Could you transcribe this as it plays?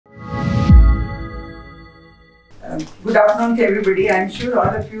Good afternoon to everybody. I'm sure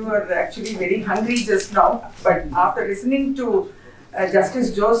all of you are actually very hungry just now, but after listening to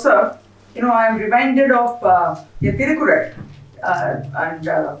Justice Joseph, I'm reminded of a Tirukural and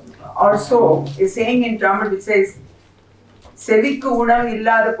also a saying in Tamil which says, Sevikku unavu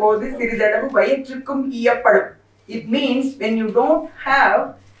illada podu siridalavu vayattrukkum iyappadum. It means when you don't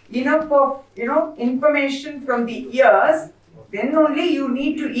have enough of information from the ears, then only you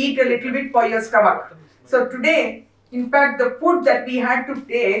need to eat a little bit for your stomach. So today, in fact, the food that we had to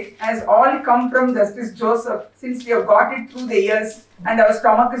take has all come from Justice Joseph, since we have got it through the ears and our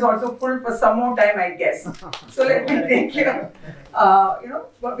stomach is also full for some more time, I guess. So let me take care,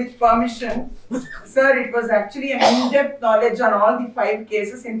 with permission. Sir, it was actually an in-depth knowledge on all the 5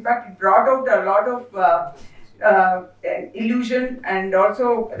 cases. In fact, it brought out a lot of illusion and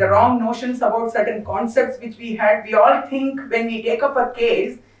also the wrong notions about certain concepts which we had. We all think when we take up a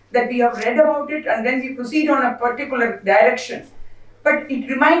case that we have read about it and then we proceed on a particular direction. But it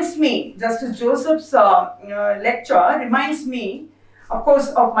reminds me, Justice Joseph's lecture reminds me, of course,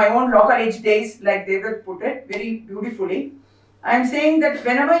 of my own law college days, like David put it very beautifully. I am saying that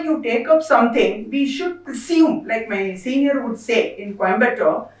whenever you take up something, we should presume, like my senior would say in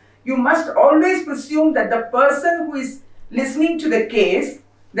Coimbatore, you must always presume that the person who is listening to the case,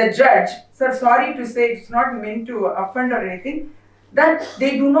 the judge, sir, sorry to say, it's not meant to offend or anything, that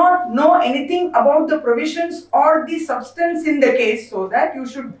they do not know anything about the provisions or the substance in the case, so that you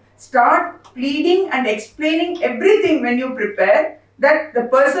should start pleading and explaining everything when you prepare, that the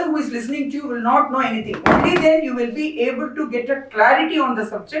person who is listening to you will not know anything. Only then you will be able to get a clarity on the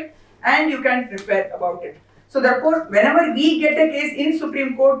subject and you can prepare about it. So therefore, whenever we get a case in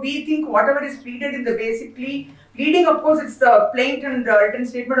Supreme Court, we think whatever is pleaded in the basic plea, pleading, of course, it's the plain and written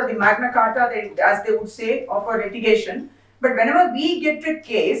statement of the Magna Carta, as they would say, of a litigation. But whenever we get a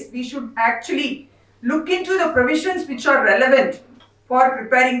case, we should actually look into the provisions which are relevant for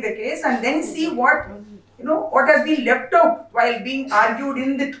preparing the case and then see what has been left out while being argued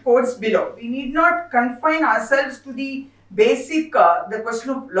in the courts below. We need not confine ourselves to the basic, the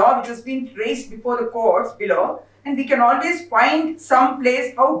question of law which has been raised before the courts below, and we can always find some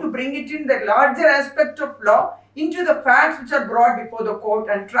place how to bring it in the larger aspect of law into the facts which are brought before the court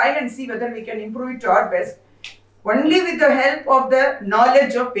and try and see whether we can improve it to our best, only with the help of the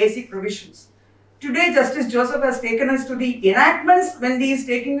knowledge of basic provisions. Today, Justice Joseph has taken us to the enactments when he is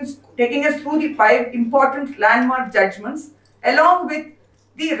taking us through the 5 important landmark judgments, along with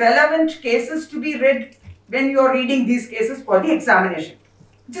the relevant cases to be read when you are reading these cases for the examination.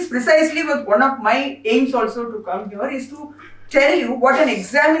 Which is precisely what one of my aims also to come here is to tell you what an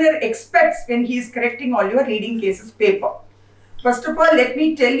examiner expects when he is correcting all your leading cases paper. First of all, let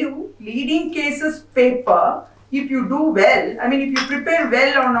me tell you, leading cases paper, if you do well, if you prepare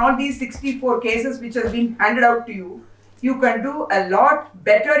well on all these 64 cases which has been handed out to you, you can do a lot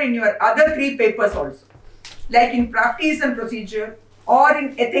better in your other 3 papers also. Like in practice and procedure, or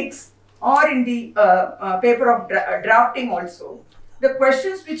in ethics, or in the paper of drafting also. The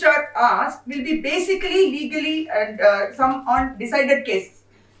questions which are asked will be basically legally and some on decided cases.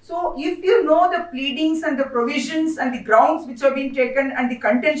 So if you know the pleadings and the provisions and the grounds which have been taken and the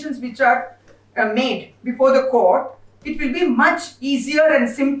contentions which are made before the court, it will be much easier and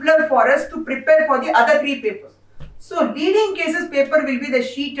simpler for us to prepare for the other 3 papers. So leading cases paper will be the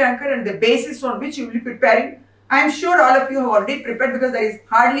sheet anchor and the basis on which you will be preparing. I am sure all of you have already prepared because there is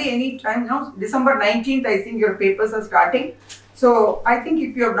hardly any time now. December 19th, I think your papers are starting. So I think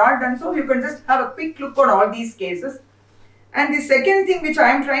if you have not done so, you can just have a quick look on all these cases. And the second thing which I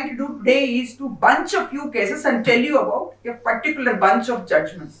am trying to do today is to bunch a few cases and tell you about a particular bunch of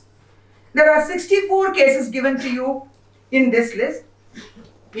judgments. There are 64 cases given to you in this list,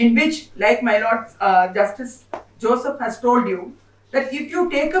 in which, like my Lord Justice Joseph has told you, that if you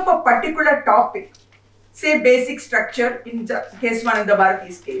take up a particular topic, say basic structure in case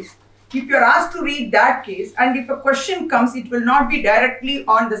Ms.V.Mohana's case, if you are asked to read that case and if a question comes, it will not be directly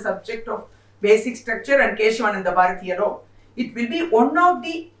on the subject of basic structure and Ms.V.Mohana alone. It will be one of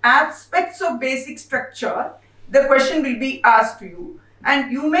the aspects of basic structure. The question will be asked to you and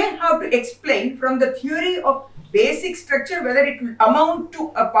you may have to explain from the theory of basic structure whether it will amount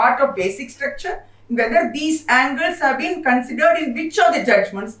to a part of basic structure, whether these angles have been considered in which of the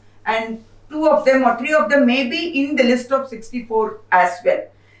judgments, and 2 of them or 3 of them may be in the list of 64 as well.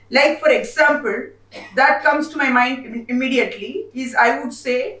 Like for example, that comes to my mind immediately is, I would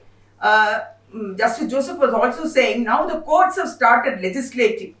say, Justice Joseph was also saying, now the courts have started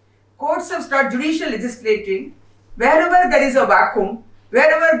legislating. Courts have started judicial legislating wherever there is a vacuum,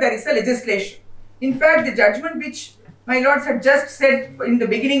 wherever there is a legislation. In fact, the judgment which my lords had just said in the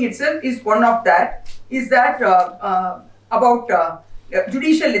beginning itself is one of that, is that about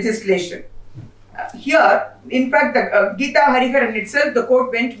judicial legislation. Here, in fact, the Gita Hariharan itself, the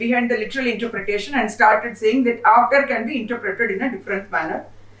court went behind the literal interpretation and started saying that after can be interpreted in a different manner.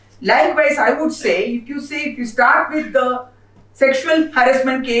 Likewise, I would say, if you start with the sexual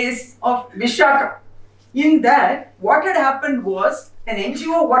harassment case of Vishaka, in that, what had happened was an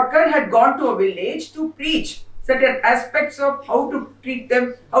NGO worker had gone to a village to preach certain aspects of how to treat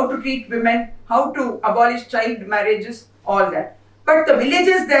them, how to treat women, how to abolish child marriages, all that. But the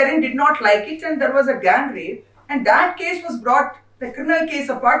villagers therein did not like it, and there was a gang rape, and that case was brought, the criminal case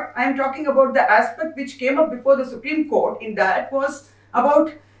apart. I am talking about the aspect which came up before the Supreme Court. In that was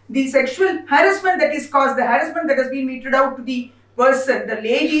about the sexual harassment that is caused, the harassment that has been meted out to the person, the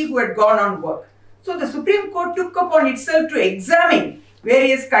lady who had gone on work. So the Supreme Court took upon itself to examine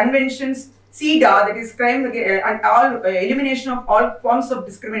various conventions, CEDA, that is crime and all elimination of all forms of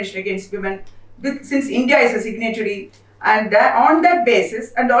discrimination against women, since India is a signatory, and that, on that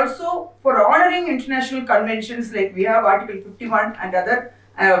basis, and also for honoring international conventions like we have Article 51 and other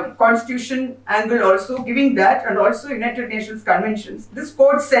constitution angle also giving that, and also United Nations conventions, this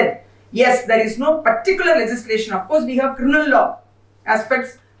court said, yes, there is no particular legislation. Of course, we have criminal law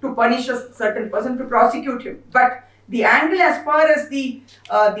aspects to punish a certain person, to prosecute him, but the angle as far as the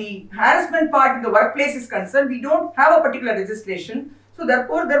harassment part in the workplace is concerned, we don't have a particular legislation. So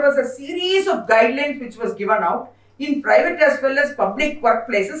therefore, there was a series of guidelines which was given out in private as well as public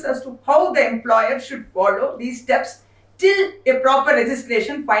workplaces as to how the employer should follow these steps till a proper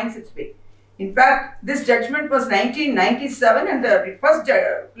legislation finds its way. In fact, this judgment was 1997 and the first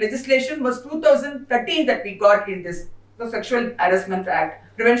legislation was 2013 that we got in this, the Sexual Harassment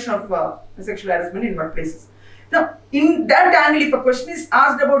Act, Prevention of Sexual Harassment in Workplaces. Now, in that angle, if a question is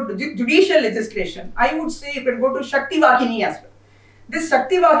asked about judicial legislation, I would say you can go to Shakti Vahini as well. This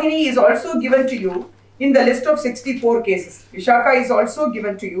Shakti Vahini is also given to you in the list of 64 cases. Vishaka is also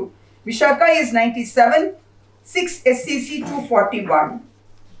given to you. Vishaka is 97, 6 SCC 241.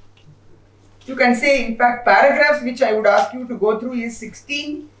 You can say, in fact, paragraphs which I would ask you to go through is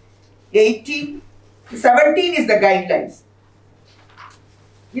 16, 18, 17 is the guidelines.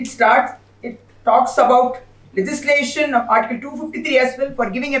 It talks about legislation of Article 253 as well for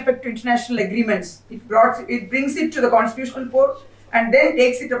giving effect to international agreements. It brings it to the Constitutional Court and then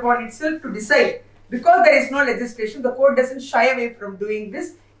takes it upon itself to decide. Because there is no legislation, the court doesn't shy away from doing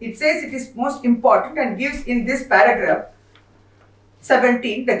this. It says it is most important and gives in this paragraph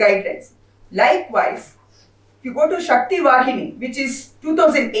 17 the guidelines. Likewise, if you go to Shakti Vahini, which is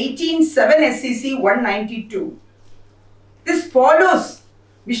 2018 7 SCC 192, this follows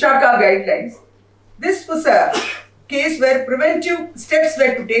Vishaka guidelines. This was a case where preventive steps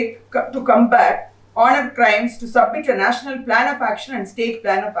were to take to combat honor crimes, to submit a national plan of action and state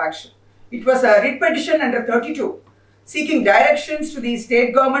plan of action. It was a writ petition under 32, seeking directions to the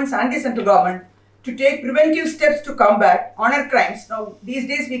state governments and the central government to take preventive steps to combat honor crimes. Now, these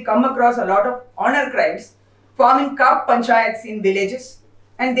days we come across a lot of honor crimes, forming Kap Panchayats in villages,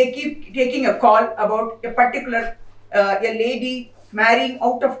 and they keep taking a call about a particular a lady marrying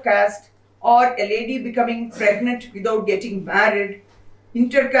out of caste, or a lady becoming pregnant without getting married,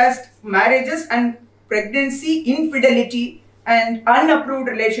 intercaste marriages and pregnancy, infidelity and unapproved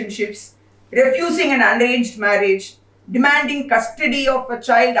relationships, refusing an arranged marriage, demanding custody of a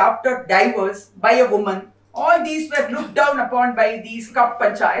child after divorce by a woman. All these were looked down upon by these Kap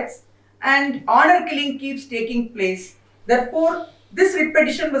Panchayats, and honor killing keeps taking place. Therefore, this writ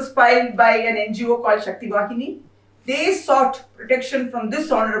petition was filed by an NGO called Shakti Vahini. They sought protection from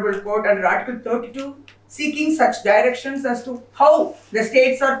this honorable court under Article 32, seeking such directions as to how the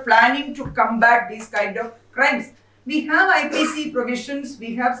states are planning to combat these kind of crimes. We have IPC provisions,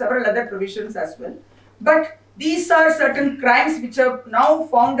 we have several other provisions as well, but these are certain crimes which have now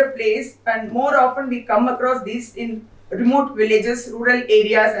found a place, and more often we come across these in remote villages, rural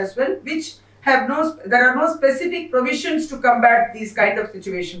areas as well, which have there are no specific provisions to combat these kind of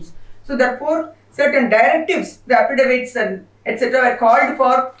situations. So therefore, certain directives, the affidavits and etc. are called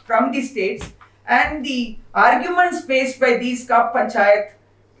for from the states, and the arguments faced by these Kap Panchayat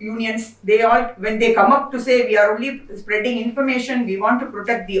unions, they all, when they come up to say we are only spreading information, we want to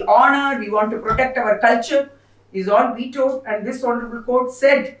protect the honor, we want to protect our culture, is all vetoed, and this honorable court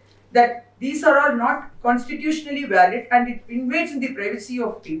said that these are all not constitutionally valid and it invades in the privacy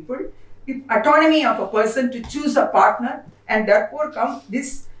of people, the autonomy of a person to choose a partner, and therefore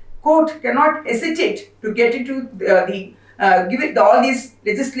this court cannot hesitate to get into all these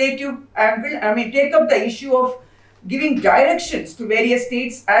legislative angle, take up the issue of giving directions to various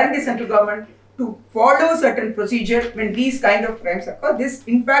states and the central government to follow certain procedure when these kind of crimes occur. This,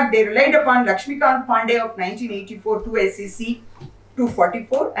 in fact, they relied upon Lakshmikant Pandey of 1984 to SCC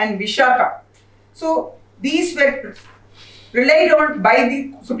 244 and Vishaka. So these were relied on by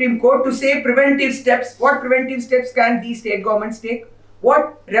the Supreme Court to say preventive steps. What preventive steps can these state governments take?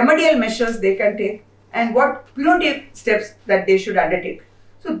 What remedial measures they can take? And what punitive steps that they should undertake.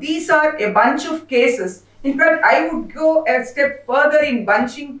 So these are a bunch of cases. In fact, I would go a step further in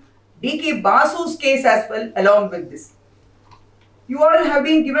bunching D.K. Basu's case as well along with this. You all have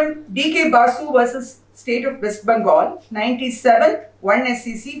been given D.K. Basu versus State of West Bengal, 97, 1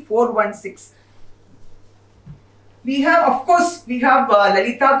 SCC 416. We have, of course,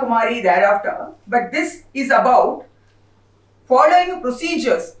 Lalita Kumari thereafter, but this is about following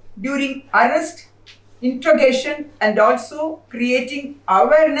procedures during arrest, interrogation, and also creating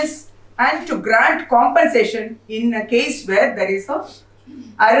awareness and to grant compensation in a case where there is a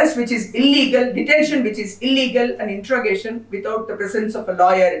arrest which is illegal, detention which is illegal, and interrogation without the presence of a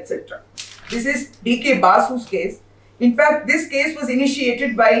lawyer, etc. This is D.K. Basu's case. In fact, this case was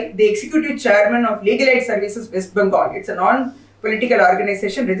initiated by the Executive Chairman of Legal Aid Services West Bengal. It's a non-political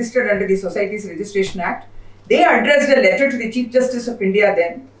organization registered under the Societies Registration Act. They addressed a letter to the Chief Justice of India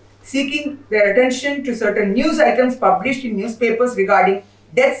then, seeking their attention to certain news items published in newspapers regarding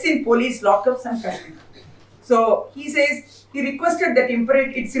deaths in police lockups and custody. So he says, he requested that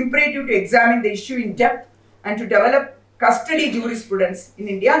it's imperative to examine the issue in depth and to develop custody jurisprudence in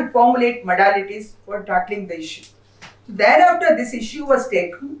India and formulate modalities for tackling the issue. So thereafter, this issue was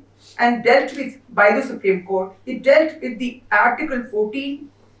taken and dealt with by the Supreme Court. It dealt with the Article 14,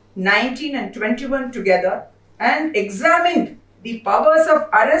 19 and 21 together and examined the powers of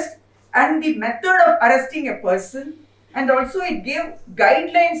arrest and the method of arresting a person, and also it gave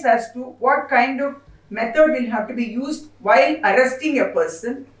guidelines as to what kind of method will have to be used while arresting a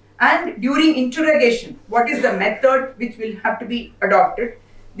person, and during interrogation, what is the method which will have to be adopted.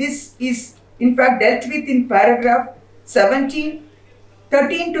 This is in fact dealt with in paragraph 17.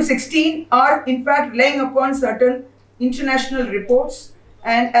 13 to 16 are in fact relying upon certain international reports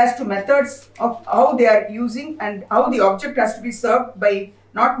and as to methods of how they are using and how the object has to be served by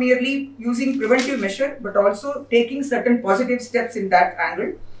not merely using preventive measure but also taking certain positive steps in that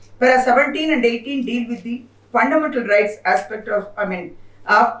angle. Whereas 17 and 18 deal with the fundamental rights aspect of,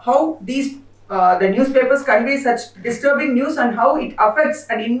 how these the newspapers convey such disturbing news and how it affects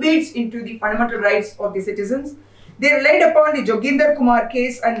and invades into the fundamental rights of the citizens. They relied upon the Joginder Kumar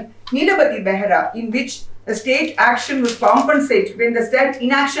case and Neelabati Behera, in which the state action was compensated, when the state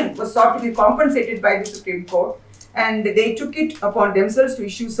inaction was sought to be compensated by the Supreme Court, and they took it upon themselves to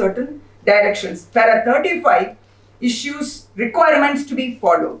issue certain directions. Para 35 issues requirements to be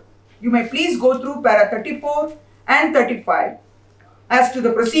followed. You may please go through para 34 and 35 as to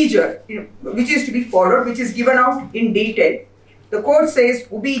the procedure which is to be followed, which is given out in detail. The court says,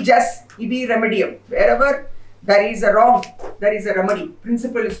 ubi jus, ibi remedium. Wherever there is a wrong, there is a remedy.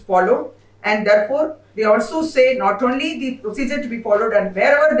 Principle is followed, and therefore they also say not only the procedure to be followed, and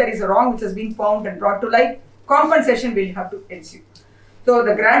wherever there is a wrong which has been found and brought to light, compensation will have to ensue. So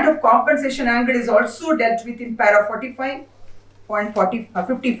the grant of compensation angle is also dealt with in para 45 and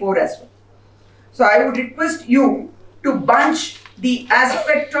 54 as well. So I would request you to bunch the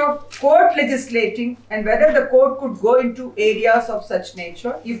aspect of court legislating and whether the court could go into areas of such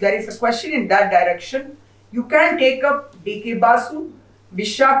nature. If there is a question in that direction, you can take up D.K. Basu,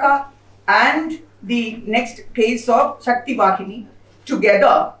 Vishaka and the next case of Shakti Vahini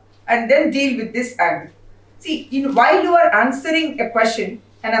together and then deal with this angle. See, while you are answering a question,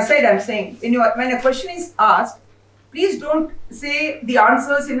 and aside I am saying, when a question is asked, please don't say the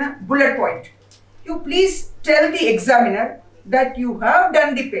answers in a bullet point. You please tell the examiner that you have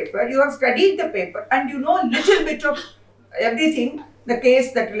done the paper, you have studied the paper and you know a little bit of everything, the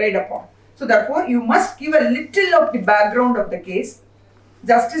case that relied upon. So therefore, you must give a little of the background of the case.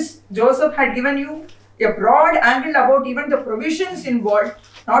 Justice Joseph had given you a broad angle about even the provisions involved,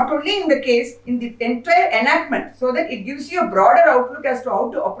 not only in the case, in the entire enactment, so that it gives you a broader outlook as to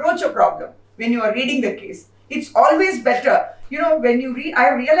how to approach a problem when you are reading the case. It's always better, when you read, I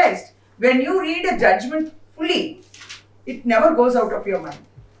have realized, when you read a judgment fully, it never goes out of your mind.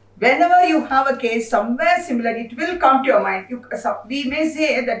 Whenever you have a case somewhere similar, it will come to your mind. We may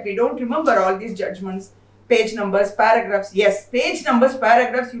say that we don't remember all these judgments, page numbers, paragraphs. Yes, page numbers,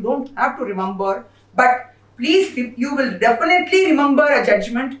 paragraphs, you don't have to remember. But please, you will definitely remember a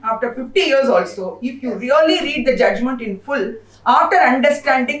judgment after 50 years also, if you really read the judgment in full, after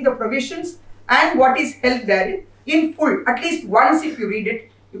understanding the provisions and what is held therein in full. At least once if you read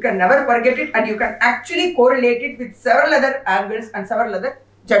it, you can never forget it and you can actually correlate it with several other angles and several other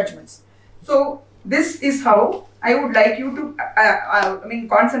judgments. So this is how I would like you to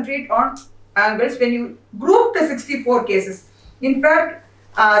concentrate on angles when you group the 64 cases. In fact,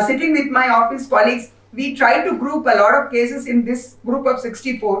 sitting with my office colleagues, we tried to group a lot of cases in this group of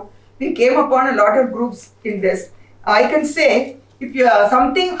 64. We came upon a lot of groups in this. I can say, if you have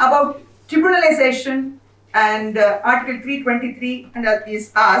something about tribunalization and Article 323 and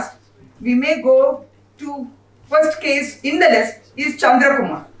is asked, we may go to first case in the list is Chandra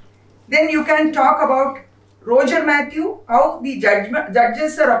Kumar. Then you can talk about Roger Matthew, how the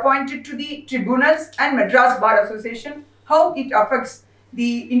judges are appointed to the tribunals, and Madras Bar Association, how it affects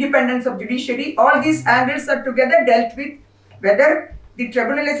the independence of judiciary. All these angles are together dealt with, whether the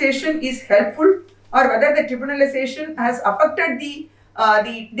tribunalization is helpful or whether the tribunalization has affected the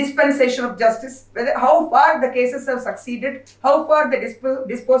dispensation of justice, whether how far the cases have succeeded, how far the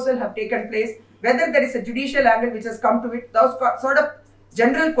disposal have taken place, whether there is a judicial angle which has come to it. Those sort of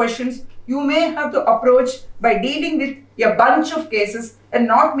general questions you may have to approach by dealing with a bunch of cases and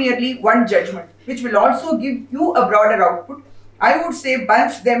not merely one judgment, which will also give you a broader output. I would say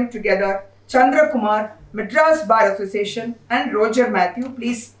bunch them together: Chandra Kumar, Madras Bar Association and Roger Matthew.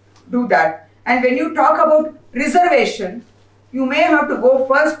 Please do that. And when you talk about reservation, you may have to go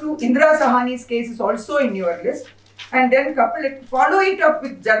first to Indira Sahani's case is also in your list, and then follow it up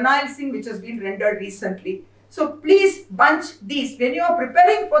with Jarnail Singh, which has been rendered recently. So please bunch these. When you are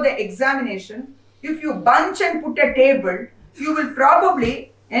preparing for the examination, if you bunch and put a table, you will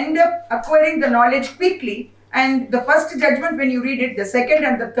probably end up acquiring the knowledge quickly, and the first judgment, when you read it, the second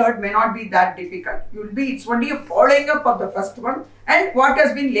and the third may not be that difficult. It's only a following up of the first one and what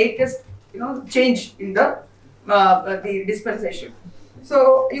has been latest, change in the dispensation.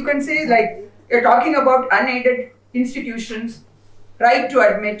 So you can say, like, you're talking about unaided institutions, right to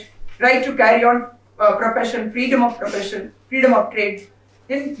admit, right to carry on profession, freedom of trade.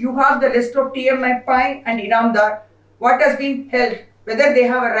 Then you have the list of TMI and Inamdar, what has been held, whether they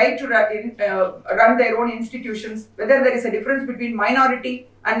have a right to run their own institutions, whether there is a difference between minority,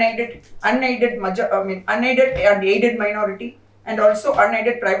 unaided and aided minority, and also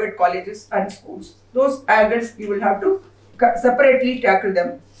unaided private colleges and schools. Those angles you will have to separately tackle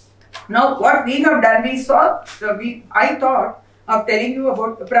them. Now what we have done, I thought of telling you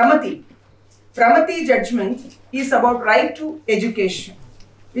about Pramati. Pramati judgment is about right to education,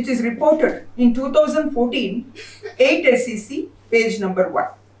 which is reported in 2014, 8 SEC, page number 1.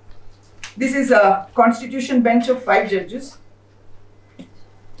 This is a constitution bench of 5 judges.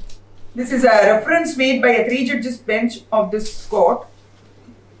 This is a reference made by a 3 judges bench of this court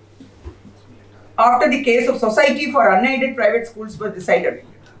after the case of Society for Unaided Private Schools was decided.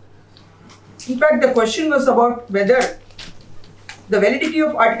 In fact, the question was about whether the validity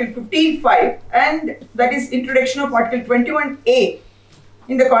of Article 15(5) and that is introduction of Article 21A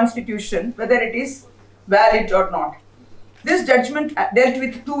in the Constitution, whether it is valid or not. This judgment dealt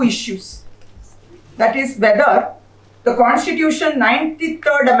with 2 issues. That is whether the Constitution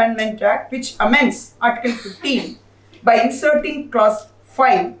 93rd Amendment Act, which amends Article 15 by inserting Clause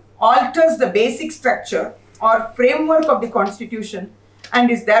 5, alters the basic structure or framework of the Constitution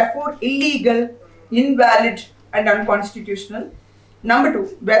and is therefore illegal, invalid and unconstitutional. Number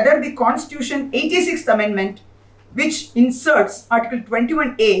 2, whether the Constitution 86th Amendment, which inserts Article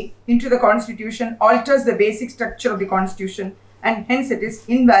 21A into the Constitution, alters the basic structure of the Constitution and hence it is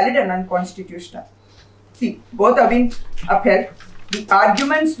invalid and unconstitutional. See, both have been upheld. The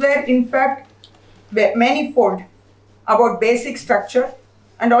arguments were in fact manifold about basic structure,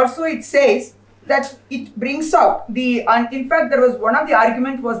 and also it says that it brings out in fact there was one of the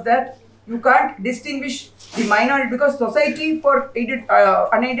argument was that you can't distinguish the minority because Society for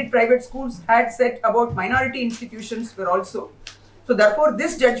Unaided Private Schools had said about minority institutions were also. So therefore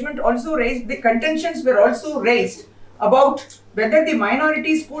this judgment also raised, the contentions were also raised about whether the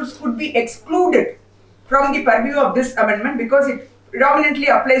minority schools could be excluded from the purview of this amendment because it predominantly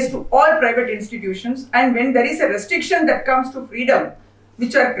applies to all private institutions, and when there is a restriction that comes to freedom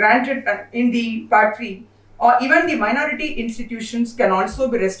which are granted in the Part 3, or even the minority institutions can also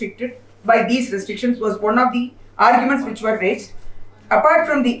be restricted by these restrictions, was one of the arguments which were raised. Apart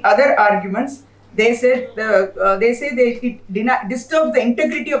from the other arguments, they said it disturbs the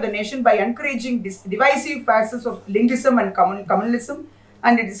integrity of the nation by encouraging divisive facets of linguism and communalism,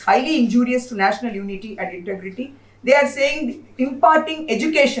 and it is highly injurious to national unity and integrity. They are saying imparting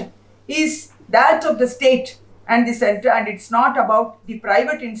education is that of the state and the center, and it's not about the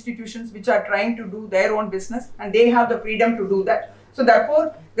private institutions which are trying to do their own business, and they have the freedom to do that. So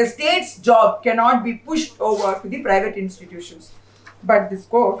therefore, the state's job cannot be pushed over to the private institutions. But this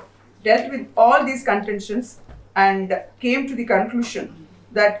court dealt with all these contentions and came to the conclusion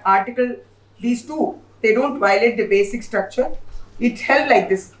that Article these two, they don't violate the basic structure. It held like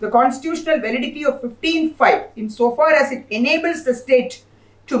this: the constitutional validity of 15(5) insofar as it enables the state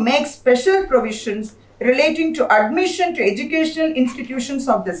to make special provisions relating to admission to educational institutions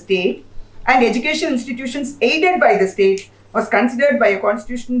of the state and educational institutions aided by the state was considered by a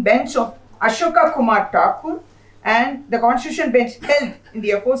constitution bench of Ashoka Kumar Thakur, and the constitution bench held in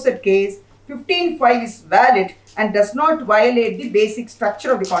the aforesaid case 15(5) is valid and does not violate the basic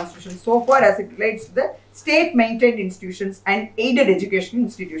structure of the constitution so far as it relates to the state maintained institutions and aided educational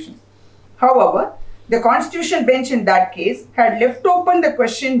institutions. However, the constitution bench in that case had left open the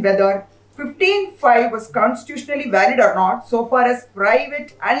question whether 15(5) was constitutionally valid or not so far as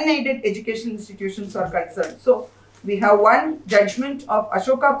private unaided educational institutions are concerned. So we have one judgment of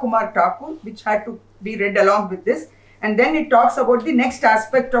Ashoka Kumar Thakur which had to be read along with this, and then it talks about the next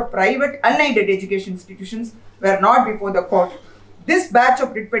aspect of private unaided education institutions were not before the court. This batch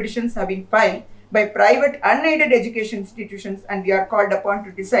of writ petitions have been filed by private unaided education institutions and we are called upon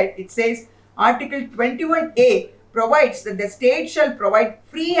to decide. It says Article 21A provides that the state shall provide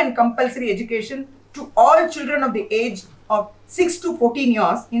free and compulsory education to all children of the age of 6 to 14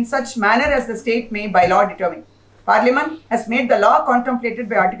 years in such manner as the state may by law determine. Parliament has made the law contemplated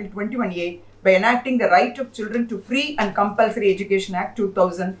by Article 21A by enacting the Right of Children to Free and Compulsory Education Act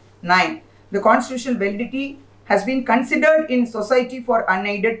 2009. The constitutional validity has been considered in Society for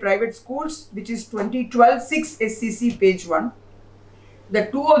Unaided Private Schools, which is 2012 6 SCC page 1. The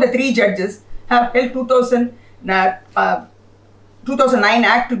two of the three judges have held 2009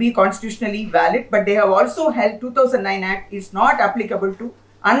 Act to be constitutionally valid, but they have also held 2009 Act is not applicable to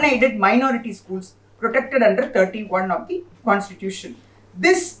unaided minority schools protected under 31 of the Constitution.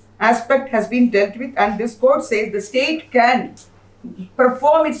 This aspect has been dealt with, and this court says the state can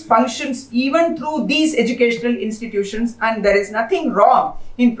perform its functions even through these educational institutions, and there is nothing wrong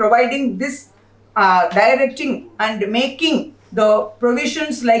in providing this directing and making the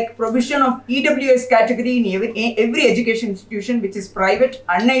provisions like provision of EWS category in every education institution which is private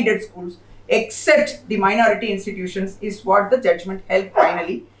unaided schools except the minority institutions is what the judgment held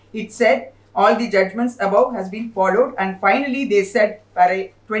finally. It said all the judgments above has been followed, and finally they said, para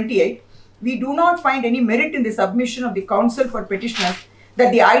 28, we do not find any merit in the submission of the counsel for petitioners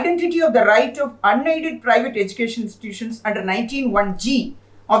that the identity of the right of unaided private education institutions under 19(1)(g)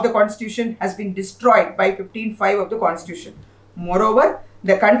 of the Constitution has been destroyed by 15(5) of the Constitution. Moreover,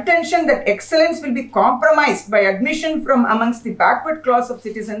 the contention that excellence will be compromised by admission from amongst the backward class of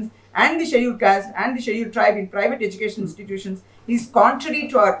citizens and the scheduled caste and the scheduled tribe in private education institutions is contrary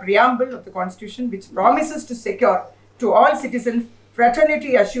to our preamble of the Constitution, which promises to secure to all citizens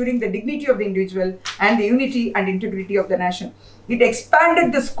fraternity, assuring the dignity of the individual and the unity and integrity of the nation. It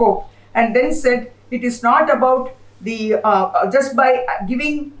expanded the scope and then said it is not about the just by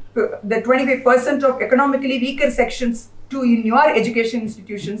giving the 25% of economically weaker sections to in your education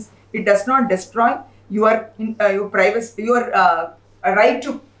institutions, it does not destroy your privacy, your right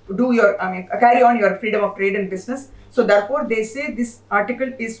to do your carry on your freedom of trade and business. So therefore they say this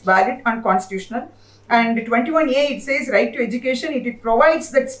article is valid and constitutional. And 21A, it says right to education, it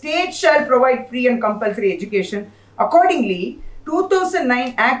provides that state shall provide free and compulsory education. Accordingly,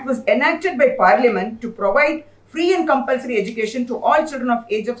 2009 Act was enacted by Parliament to provide free and compulsory education to all children of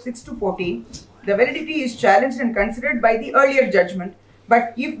age of 6 to 14. The validity is challenged and considered by the earlier judgment.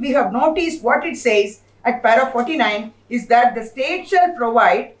 But if we have noticed what it says at para 49 is that the state shall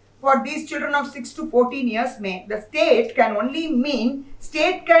provide for these children of 6 to 14 years, the state can only mean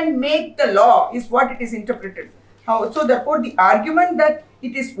state can make the law is what it is interpreted. So therefore the argument that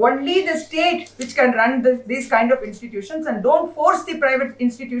it is only the state which can run these kind of institutions and don't force the private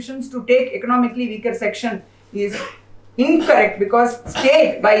institutions to take economically weaker section is incorrect, because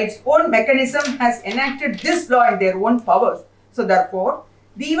state by its own mechanism has enacted this law in their own powers. So therefore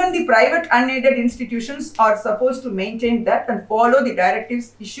even the private unaided institutions are supposed to maintain that and follow the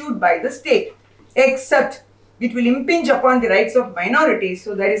directives issued by the state, except it will impinge upon the rights of minorities.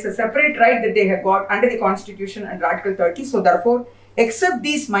 So there is a separate right that they have got under the Constitution and Article 30. So therefore, except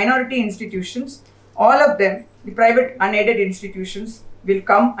these minority institutions, all of them, the private unaided institutions, will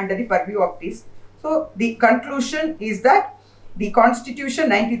come under the purview of this. So the conclusion is that the Constitution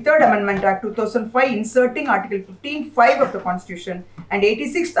 93rd Amendment Act 2005 inserting Article 15(5) of the Constitution and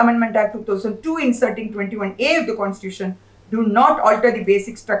 86th Amendment Act 2002 inserting 21A of the Constitution do not alter the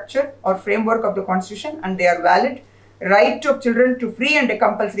basic structure or framework of the Constitution, and they are valid. Right of Children to Free and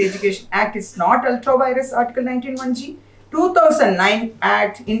Compulsory Education Act is not ultra vires Article 19(1)(g). 2009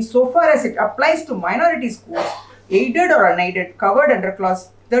 Act, insofar as it applies to minority schools, aided or unaided, covered under Clause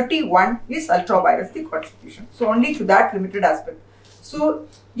 31, is ultra vires the Constitution. So only to that limited aspect. So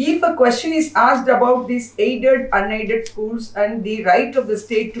if a question is asked about these aided, unaided schools and the right of the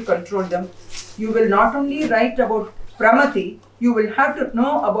state to control them, you will not only write about Pramati, you will have to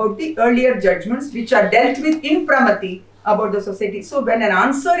know about the earlier judgments which are dealt with in Pramati about the society. So when an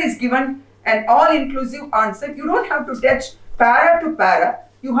answer is given, an all-inclusive answer, you don't have to touch para to para.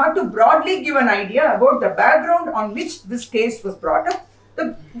 You have to broadly give an idea about the background on which this case was brought up,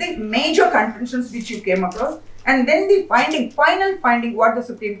 the major contentions which you came across, and then the final finding what the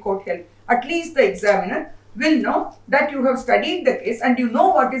Supreme Court held. At least the examiner will know that you have studied the case and you know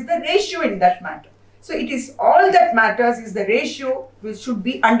what is the ratio in that matter. So it is all that matters is the ratio which should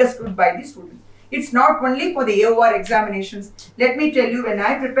be understood by the student. It's not only for the AOR examinations. Let me tell you, when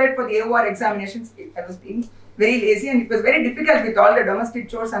I prepared for the AOR examinations, I was being very lazy and it was very difficult with all the domestic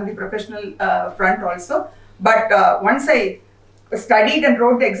chores and the professional front also. But once I studied and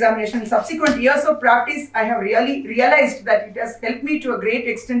wrote the examination, subsequent years of practice, I have really realized that it has helped me to a great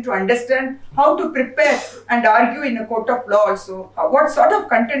extent to understand how to prepare and argue in a court of law also. What sort of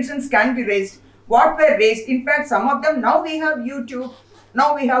contentions can be raised, what were raised. In fact, some of them, now we have YouTube,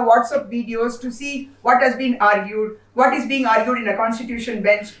 now we have WhatsApp videos to see what has been argued, what is being argued in a constitution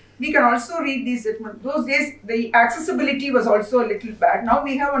bench. We can also read these. Those days, the accessibility was also a little bad. Now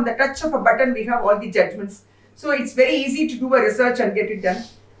we have on the touch of a button, we have all the judgments. So it's very easy to do a research and get it done.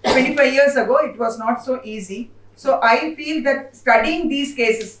 25 years ago, it was not so easy. So I feel that studying these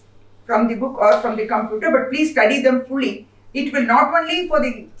cases from the book or from the computer, but please study them fully. It will not only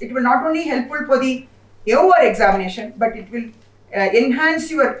helpful for the AOR examination, but it will enhance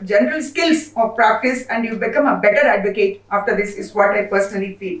your general skills of practice and you become a better advocate after this, is what I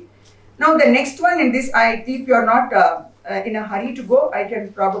personally feel. Now the next one in this, if you are not in a hurry to go, I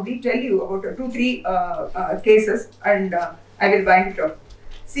can probably tell you about 2-3 cases and I will wind it up.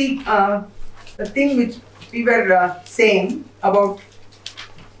 See, the thing which we were saying about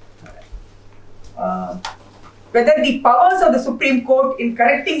whether the powers of the Supreme Court in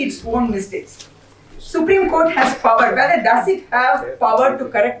correcting its own mistakes. Supreme Court has power. Whether does it have power to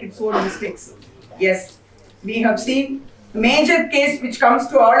correct its own mistakes? Yes. We have seen major case which comes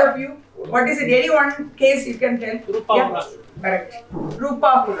to all of you. What is it? Any one case you can tell? Yeah, correct.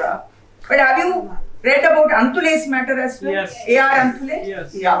 Rupapura. But have you read about Antule's matter as well? Yes. A.R. Antule?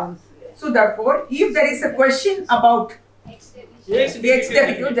 Yes. Yeah. So therefore, if there is a question about the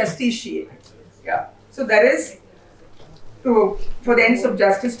executive justiciate, yeah. So there is for the ends of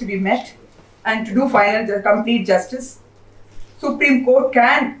justice to be met and to do complete justice, Supreme Court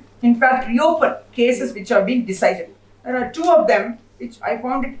can in fact reopen cases which have been decided. There are 2 of them which I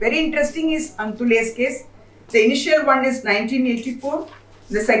found it very interesting is Antule's case. The initial one is 1984,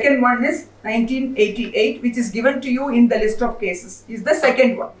 the second one is 1988, which is given to you in the list of cases, is the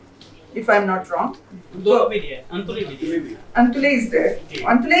second one, if I am not wrong. So, Antule is there.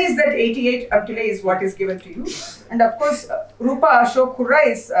 Antule is that 88, Antule is what is given to you. And of course, Rupa Ashok Khurra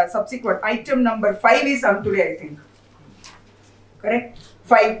is subsequent. Item number 5 is Antule, I think. Correct?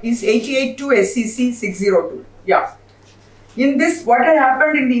 5 is 88 to SCC 602. Yeah. In this, what had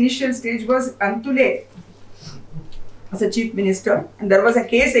happened in the initial stage was Antule was a chief minister and there was a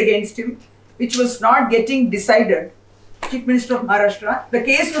case against him which was not getting decided. Chief Minister of Maharashtra, the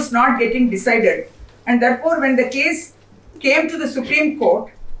case was not getting decided, and therefore when the case came to the Supreme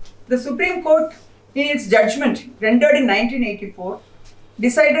Court in its judgment rendered in 1984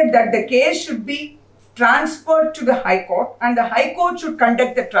 decided that the case should be transferred to the High Court and the High Court should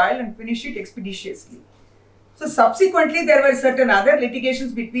conduct the trial and finish it expeditiously. So subsequently there were certain other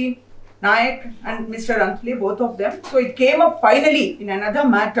litigations between Nayak and Mr. Antule, both of them. So it came up finally in another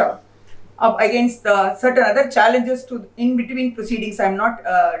matter against certain other challenges to in between proceedings. I am not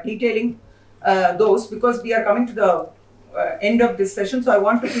detailing those because we are coming to the end of this session. So I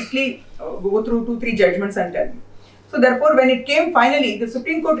want to quickly go through 2-3 judgments and tell you. So therefore, when it came finally, the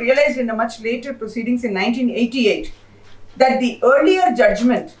Supreme Court realized in a much later proceedings in 1988 that the earlier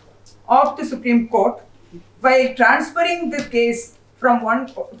judgment of the Supreme Court, while transferring the case from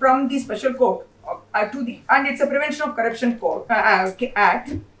the special court to the, and it's a Prevention of Corruption Court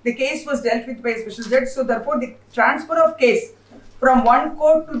Act, the case was dealt with by a special judge. So therefore, the transfer of case from one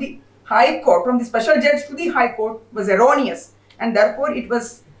court to the High Court, from the special judge to the High Court was erroneous, and therefore it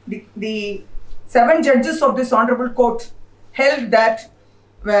was the 7 judges of this honorable court held that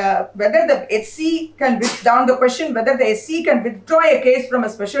whether the SC can down the question whether the SC can withdraw a case from a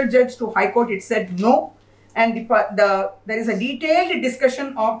special judge to High Court, it said no. And there is a detailed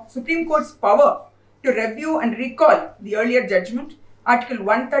discussion of Supreme Court's power to review and recall the earlier judgment. Article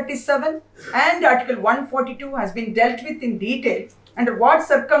 137 and Article 142 has been dealt with in detail. Under what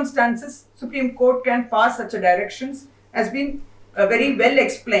circumstances Supreme Court can pass such a directions has been very well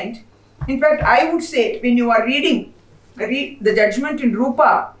explained. In fact, I would say when you are read the judgment in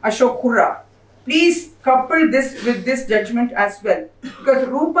Rupa Ashok Hurra, please couple this with this judgment as well, because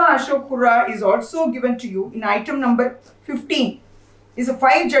Rupa Ashok Hurra is also given to you in item number 15. It's a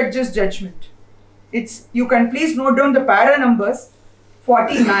 5 judges judgment. You can please note down the para numbers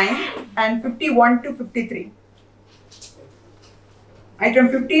 49 and 51 to 53. Item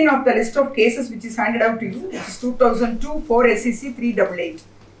 15 of the list of cases which is handed out to you, which is 2002 4 SEC 388,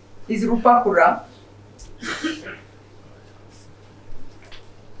 is Rupa Hurra.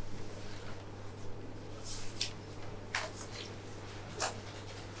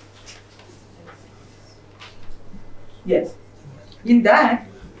 Yes. In that,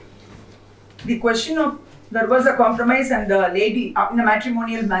 the question of there was a compromise and the lady in a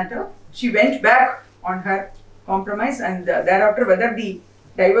matrimonial matter, she went back on her compromise, and thereafter whether the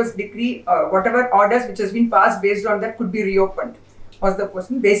divorce decree or whatever orders which has been passed based on that could be reopened was the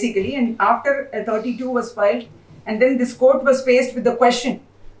question basically. And after a 32 was filed, and then this court was faced with the question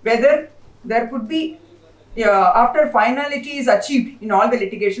whether there could be, after finality is achieved in all the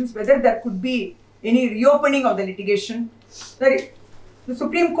litigations, whether there could be any reopening of the litigation. The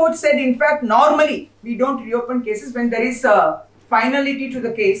Supreme Court said, in fact, normally we don't reopen cases when there is a finality to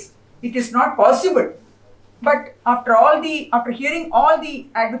the case. It is not possible. But after hearing all the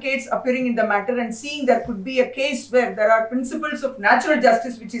advocates appearing in the matter and seeing there could be a case where there are principles of natural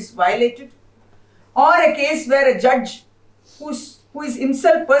justice which is violated, or a case where a judge who is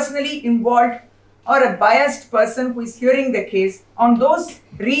himself personally involved, or a biased person who is hearing the case, on those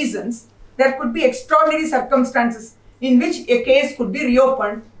reasons, there could be extraordinary circumstances in which a case could be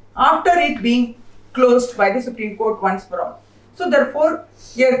reopened after it being closed by the Supreme Court once for all. So therefore,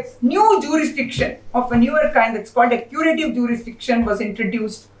 a new jurisdiction of a newer kind, that's called a curative jurisdiction, was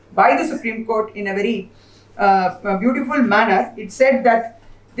introduced by the Supreme Court in a very beautiful manner. It said that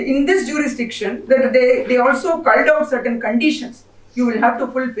in this jurisdiction, that they also called out certain conditions you will have to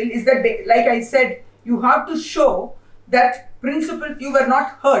fulfill. Is that, like I said, you have to show that principle you were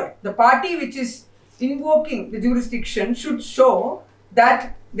not heard. The party which is invoking the jurisdiction should show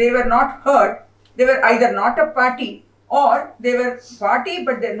that they were not heard. They were either not a party, or they were party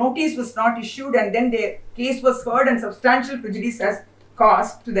but their notice was not issued, and then their case was heard and substantial prejudice has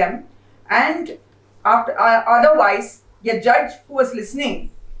caused to them. And otherwise, a judge who was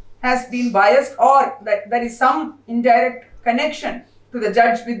listening has been biased, or that there is some indirect connection to the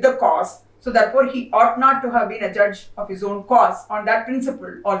judge with the cause. So therefore, he ought not to have been a judge of his own cause on that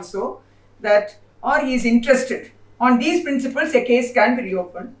principle also, that, or he is interested. On these principles, a case can be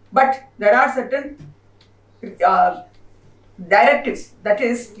reopened, but there are certain directives. That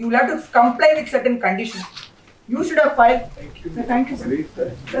is, you will have to comply with certain conditions. You should have filed. Thank you. Sir, thank you,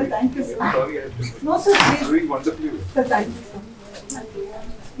 sir. Sir, thank you, sir. Sorry, I have to. No, sir, please. Doing wonderfully. Sir, thank you, sir.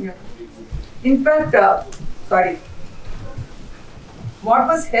 Yeah. In fact, sorry. What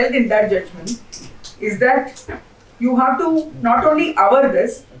was held in that judgment is that you have to not only aver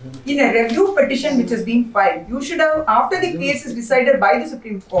this, in a review petition which has been filed, you should have, after the case is decided by the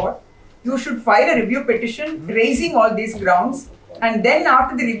Supreme Court, you should file a review petition raising all these grounds, and then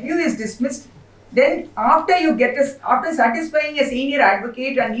after the review is dismissed, then after satisfying a senior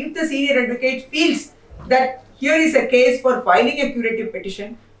advocate, and if the senior advocate feels that here is a case for filing a curative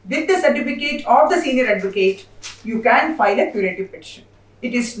petition, with the certificate of the senior advocate, you can file a curative petition.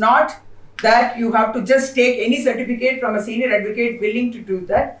 It is not that you have to just take any certificate from a senior advocate willing to do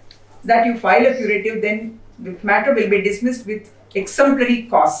that you file a curative, then the matter will be dismissed with exemplary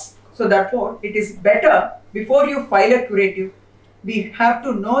cause. So therefore, it is better, before you file a curative, we have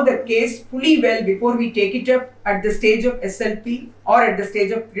to know the case fully well before we take it up at the stage of SLP or at the stage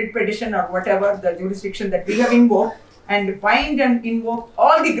of writ petition or whatever the jurisdiction that we have invoked, and find and invoke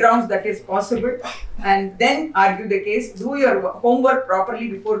all the grounds that is possible, and then argue the case. Do your homework properly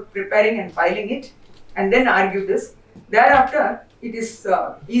before preparing and filing it, and then argue this. Thereafter, it is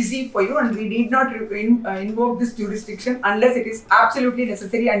easy for you, and we need not invoke this jurisdiction unless it is absolutely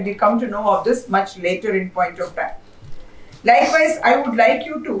necessary, and we come to know of this much later in point of time. Likewise, I would like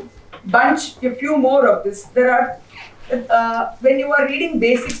you to bunch a few more of this. There are, when you are reading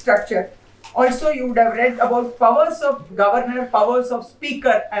basic structure, also you would have read about powers of governor, powers of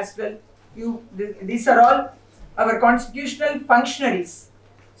speaker as well. These are all our constitutional functionaries.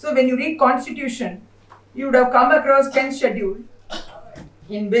 So when you read constitution, you would have come across 10th schedule,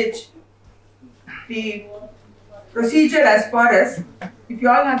 in which the procedure as far as, if you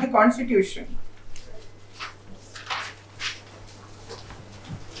all have the constitution,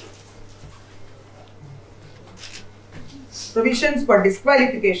 provisions for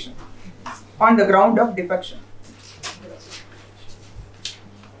disqualification on the ground of defection.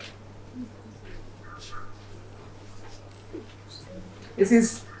 This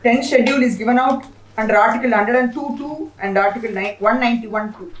is 10th schedule is given out under Article 102.2 and Article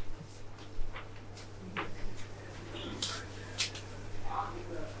 191.2.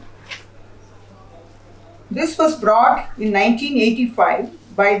 This was brought in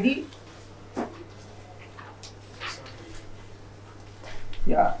 1985 by the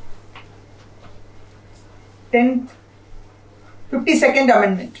 52nd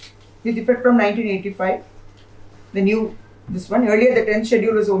Amendment with effect from 1985. The new, this one, earlier the 10th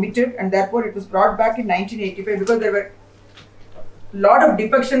schedule was omitted and therefore it was brought back in 1985 because there were a lot of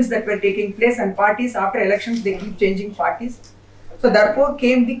defections that were taking place and parties after elections they keep changing parties. So therefore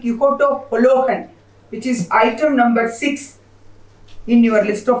came the Quixote Holohan, which is item number 6 in your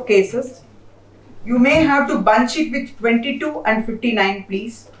list of cases. You may have to bunch it with 22 and 59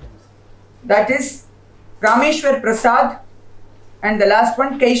 please. That is Rameshwar Prasad and the last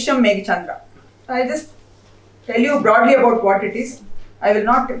one Keisham Meghchandra. I'll just tell you broadly about what it is. I will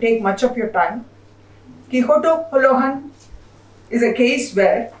not take much of your time. Quixote Holohan is a case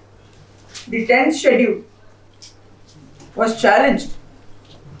where the 10th schedule was challenged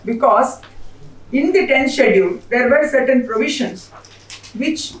because in the 10th schedule there were certain provisions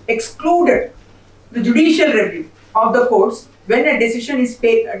which excluded the judicial review of the courts when a decision is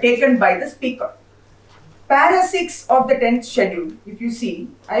taken by the speaker. Para 6 of the 10th schedule, if you see,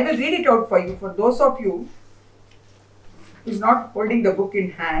 I will read it out for you for those of you who is not holding the book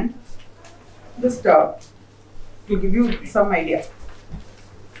in hand, just to give you some idea.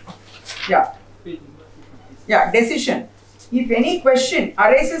 Decision. If any question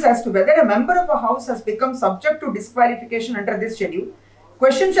arises as to whether a member of a house has become subject to disqualification under this schedule,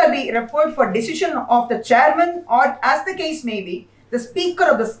 question shall be referred for decision of the chairman or, as the case may be, the speaker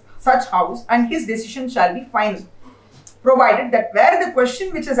of such house, and his decision shall be final. Provided that where the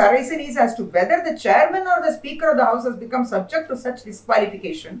question which has arisen is as to whether the chairman or the speaker of the house has become subject to such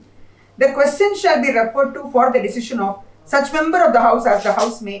disqualification, the question shall be referred to for the decision of such member of the house as the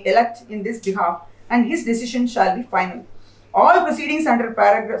house may elect in this behalf, and his decision shall be final. All proceedings under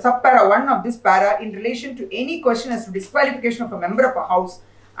subpara 1 of this para in relation to any question as to disqualification of a member of a house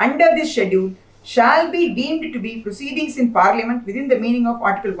under this schedule shall be deemed to be proceedings in Parliament within the meaning of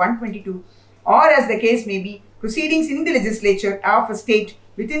Article 122, or as the case may be, proceedings in the legislature of a state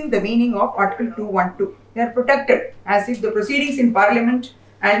within the meaning of Article 212. They are protected as if the proceedings in Parliament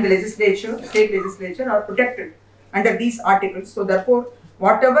and the legislature, state legislature, are protected under these articles. So therefore,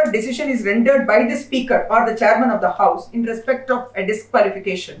 whatever decision is rendered by the speaker or the chairman of the house in respect of a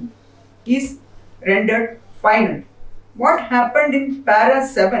disqualification is rendered final. What happened in para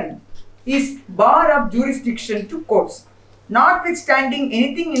 7 is bar of jurisdiction to courts. Notwithstanding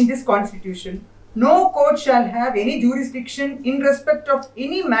anything in this constitution, no court shall have any jurisdiction in respect of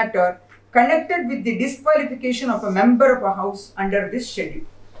any matter connected with the disqualification of a member of a house under this schedule.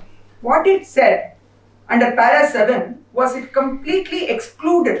 What it said under para 7 was it completely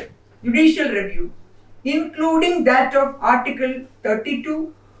excluded judicial review, including that of Article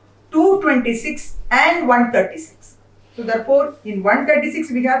 32, 226 and 136. So therefore, in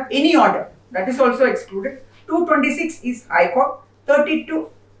 136 we have any order, that is also excluded. 226 is High Court, 32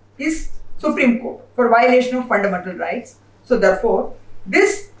 is Supreme Court for violation of fundamental rights. So therefore,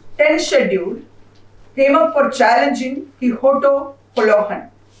 this 10th schedule came up for challenging Quixote Holohan.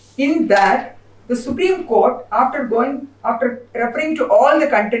 In that, the Supreme Court, after referring to all the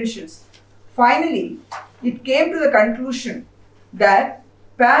contentions, finally it came to the conclusion that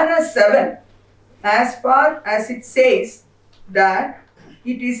para 7, as far as it says that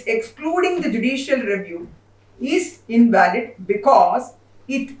it is excluding the judicial review, is invalid because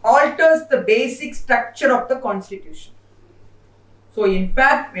it alters the basic structure of the constitution. So in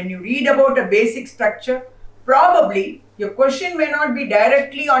fact, when you read about a basic structure, probably your question may not be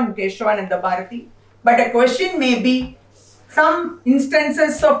directly on Keshavananda Bharati, but a question may be some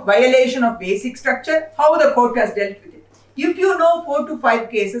instances of violation of basic structure, how the court has dealt with it. If you know 4 to 5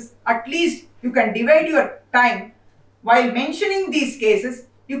 cases, at least you can divide your time while mentioning these cases.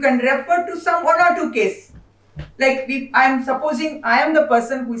 You can refer to some 1 or 2 cases. Like I am supposing I am the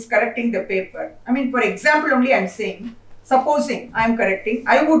person who is correcting the paper. I mean, for example only I am saying, supposing I am correcting,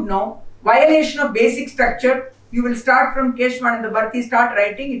 I would know violation of basic structure. You will start from Keshavananda Bharati, start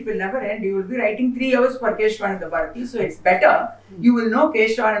writing, it will never end. You will be writing 3 hours for Keshavananda Bharati. So it's better you will know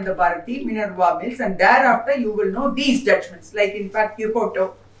Keshavananda Bharati, Minerva Mills, and thereafter you will know these judgments. Like in fact,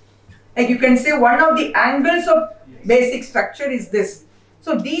 Quixote. Like you can say one of the angles of basic structure is this.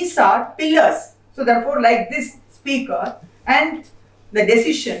 So these are pillars. So therefore, like this speaker, and the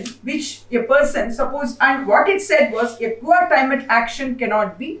decision which a person suppose, and what it said was a poor timed action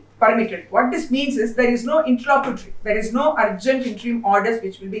cannot be permitted. What this means is there is no interlocutory, there is no urgent interim orders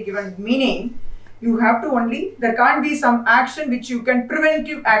which will be given, meaning you have to only, there can't be some action which you can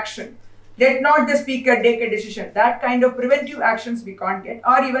preventive action. Let not the speaker take a decision. That kind of preventive actions we can't get,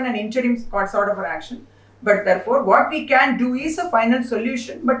 or even an interim sort of an action. But therefore, what we can do is a final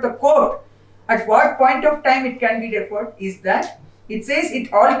solution. But the court, at what point of time it can be deferred is that it says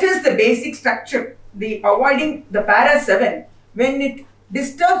it alters the basic structure, avoiding the para 7. When it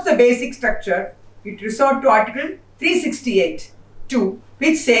disturbs the basic structure, it resort to Article 368(2),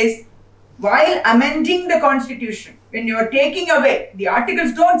 which says, while amending the constitution, when you are taking away, the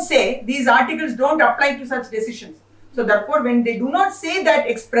articles don't say, these articles don't apply to such decisions. So therefore, when they do not say that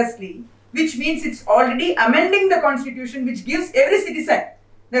expressly, which means it's already amending the constitution, which gives every citizen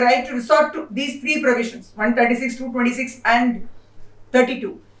the right to resort to these three provisions, 136, 226 and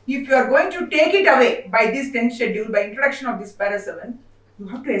 32. If you are going to take it away by this 10th schedule, by introduction of this para 7, you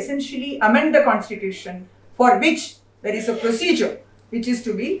have to essentially amend the constitution, for which there is a procedure which is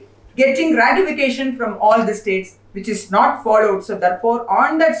to be getting ratification from all the states, which is not followed. So therefore,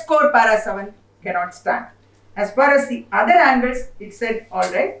 on that score, para 7 cannot stand. As far as the other angles, it said, all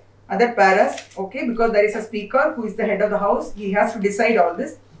right, other paras, okay, because there is a speaker who is the head of the house, he has to decide all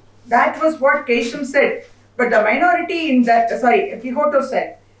this. That was what Kesham said. But the minority in that, Quixote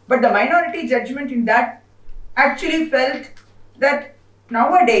said, but the minority judgment in that actually felt that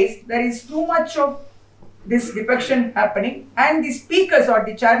nowadays there is too much of this defection happening, and the speakers or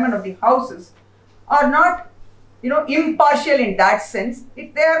the chairman of the houses are not, impartial in that sense.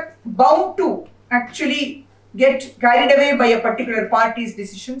 If they are bound to actually get carried away by a particular party's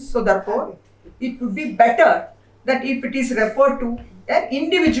decisions, so therefore it would be better that if it is referred to an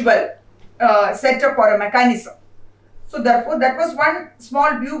individual setup or a mechanism. So therefore, that was one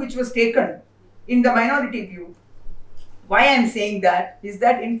small view which was taken in the minority view. Why I am saying that is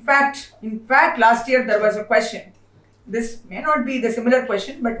that in fact last year there was a question. This may not be the similar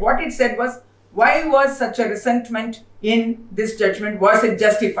question, but what it said was, why was such a resentment in this judgment? Was it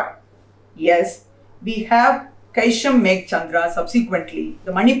justified? Yes, we have Kaisham Meghchandra subsequently,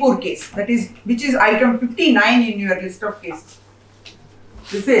 the Manipur case, that is, which is item 59 in your list of cases.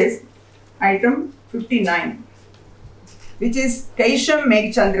 This is item 59, which is Kaisham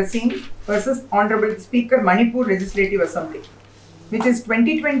Meghchandra Singh versus Honorable Speaker, Manipur Legislative Assembly, which is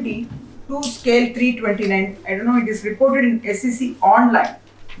 2020 to scale 329. I don't know, it is reported in SEC online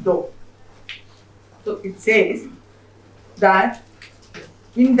though. So it says that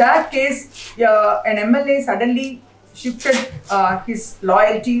in that case, an MLA suddenly shifted his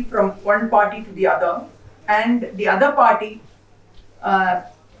loyalty from one party to the other, and the other party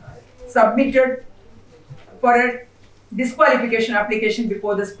submitted for a disqualification application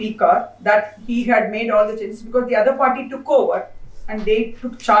before the speaker that he had made all the changes, because the other party took over and they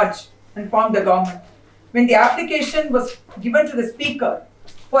took charge and formed the government. When the application was given to the speaker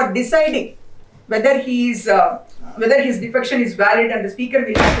for deciding whether his defection is valid and the speaker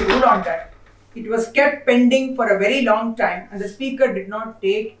will have to rule on that, it was kept pending for a very long time and the speaker did not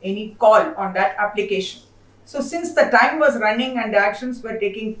take any call on that application. So since the time was running and the actions were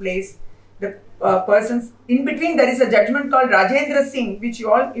taking place, the persons in between, there is a judgment called Rajendra Singh, which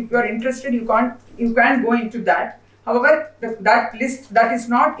you all, if you are interested, you can go into that. However, that list, that is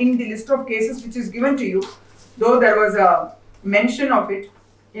not in the list of cases which is given to you, though there was a mention of it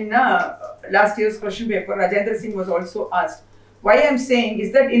in last year's question paper. Rajendra Singh was also asked. Why I am saying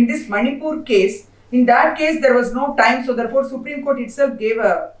is that in this Manipur case, in that case there was no time, so therefore Supreme Court itself gave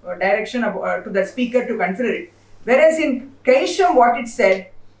a direction to the speaker to consider it. Whereas in Kaisham, what it said,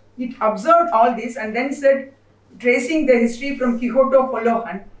 it observed all this and then said, tracing the history from Quixote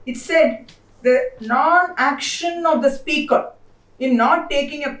Holohan, it said the non-action of the speaker in not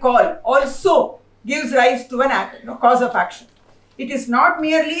taking a call also gives rise to an cause of action. It is not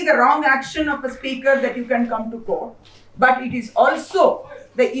merely the wrong action of a speaker that you can come to court, but it is also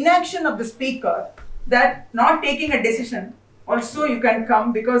the inaction of the speaker, that not taking a decision also you can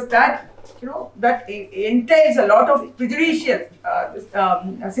come, because that that entails a lot of prejudicial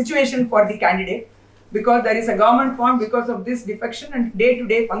situation for the candidate, because there is a government formed because of this defection and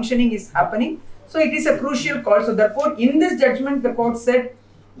day-to-day functioning is happening. So it is a crucial call. So therefore, in this judgment, the court said,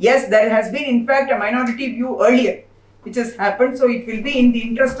 yes, there has been in fact a minority view earlier, which has happened. So it will be in the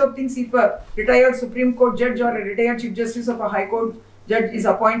interest of things if a retired Supreme Court judge or a retired Chief Justice of a High Court judge is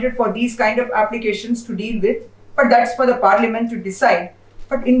appointed for these kind of applications to deal with. But that's for the Parliament to decide.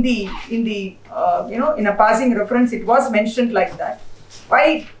 But in a passing reference, it was mentioned like that.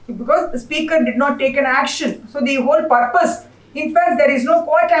 Why? Because the speaker did not take an action. So the whole purpose In fact, there is no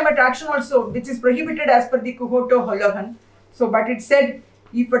co-time action also, which is prohibited as per the Kuhoto Holohan. So, but it said,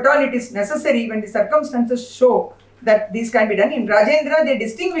 if at all it is necessary, when the circumstances show that this can be done. In Rajendra, they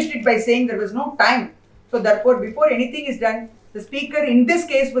distinguished it by saying there was no time. So, therefore, before anything is done, the speaker in this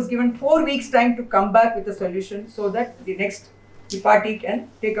case was given 4 weeks time to come back with a solution so that the party can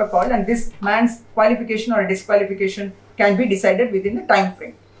take a call and this man's qualification or disqualification can be decided within the time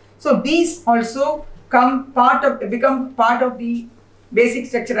frame. So, these also become part of the basic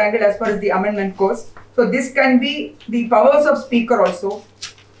structure angle as far as the amendment goes. So, this can be the powers of speaker also.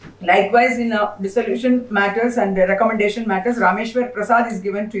 Likewise, in dissolution matters and recommendation matters, Rameshwar Prasad is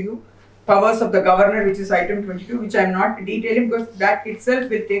given to you. Powers of the governor, which is item 22, which I am not detailing because that itself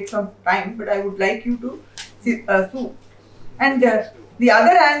will take some time, but I would like you to see. And the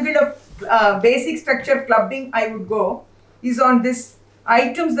other angle of basic structure clubbing I would go is on this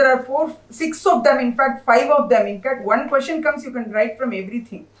items. There are 6 of them, in fact 5 of them. In fact, one question comes, you can write from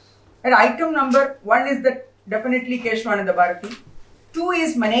everything. And item number 1 is that definitely Keshwananda Bharati. 2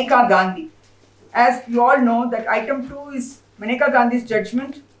 is Maneka Gandhi. As you all know that item 2 is Maneka Gandhi's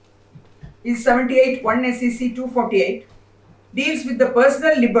judgment is 78 1 SEC 248, deals with the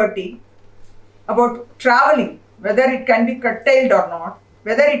personal liberty about travelling, whether it can be curtailed or not,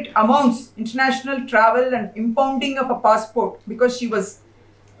 whether it amounts international travel and impounding of a passport because she was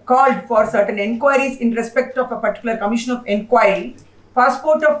called for certain enquiries in respect of a particular commission of enquiry.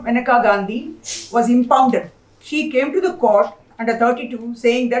 Passport of Maneka Gandhi was impounded. She came to the court under 32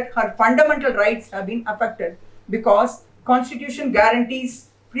 saying that her fundamental rights have been affected because Constitution guarantees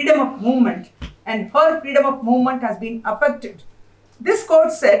freedom of movement and her freedom of movement has been affected. This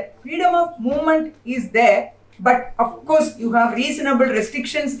court said freedom of movement is there, but of course you have reasonable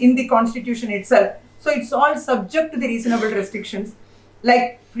restrictions in the Constitution itself. So it's all subject to the reasonable restrictions.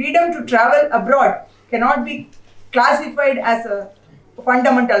 Like freedom to travel abroad cannot be classified as a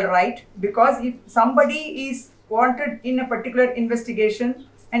fundamental right, because if somebody is wanted in a particular investigation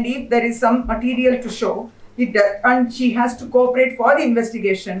and if there is some material to show, and she has to cooperate for the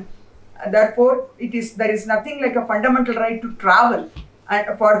investigation, therefore there is nothing like a fundamental right to travel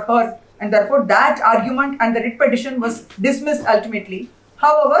for her, and therefore that argument and the writ petition was dismissed ultimately.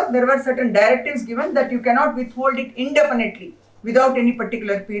 However, there were certain directives given that you cannot withhold it indefinitely without any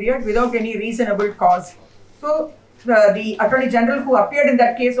particular period, without any reasonable cause. So the Attorney General who appeared in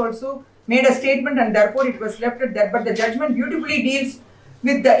that case also made a statement and therefore it was left at that. But the judgment beautifully deals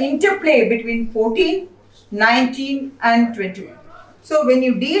with the interplay between 14, 19 and 21. So when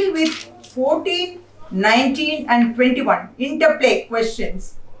you deal with 14, 19 and 21 interplay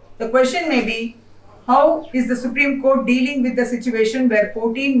questions, the question may be, how is the Supreme Court dealing with the situation where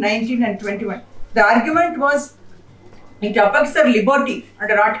 14, 19 and 21? The argument was it affects her liberty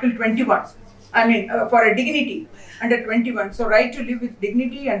under Article 21. I mean for a dignity under 21. So right to live with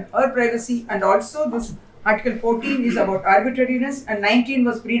dignity and her privacy, and also this Article 14 is about arbitrariness and 19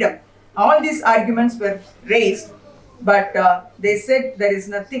 was freedom. All these arguments were raised, but they said there is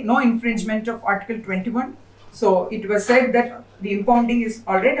no infringement of Article 21. So it was said that the impounding is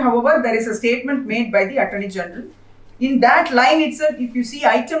alright. However, there is a statement made by the Attorney General. In that line itself, if you see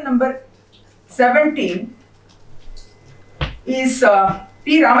item number 17 is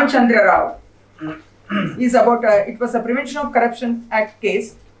P. Ramachandra Rao. Is about it was a Prevention of Corruption Act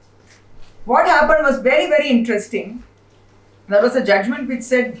case. What happened was very, very interesting. There was a judgment which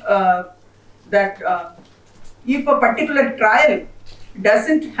said that if a particular trial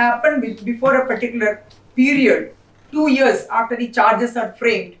doesn't happen before a particular period, 2 years after the charges are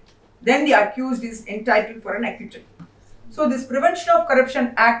framed, then the accused is entitled for an acquittal. So this Prevention of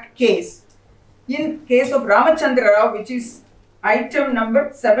Corruption Act case, in case of Ramachandra Rao, which is item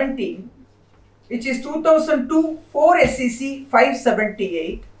number 17, which is 2002 4 SCC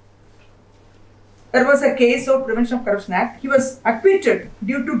 578, there was a case of Prevention of Corruption Act. He was acquitted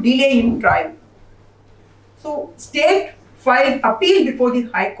due to delay in trial. So state filed appeal before the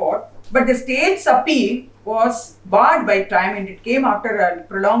High Court, but the state's appeal was barred by time and it came after a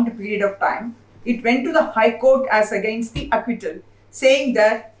prolonged period of time. It went to the High Court as against the acquittal, saying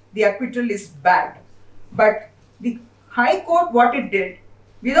that the acquittal is bad. But the High Court, what it did,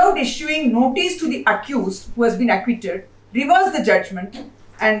 without issuing notice to the accused who has been acquitted, reversed the judgment,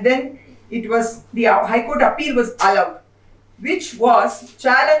 and then it was the High Court appeal was allowed, which was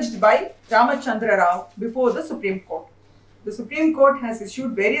challenged by Ramachandra Rao before the Supreme Court. The Supreme Court has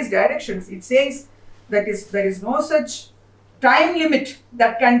issued various directions. It says that there is no such time limit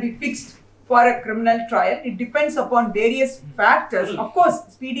that can be fixed for a criminal trial. It depends upon various factors. Of course,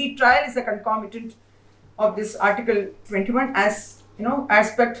 speedy trial is a concomitant of this Article 21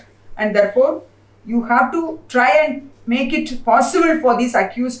 aspect, and therefore you have to try and make it possible for these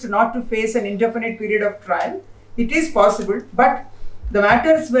accused not to face an indefinite period of trial. It is possible, but the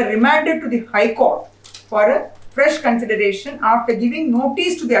matters were remanded to the High Court for a fresh consideration after giving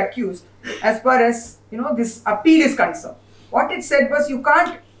notice to the accused as far as this appeal is concerned. What it said was you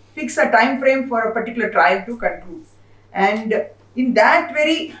can't fix a time frame for a particular trial to conclude, and in that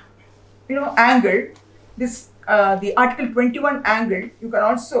very angle, this the Article 21 angle, you can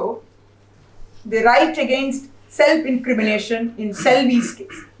also the right against self-incrimination in Selvi's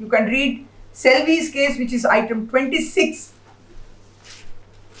case. You can read Selvi's case, which is item 26.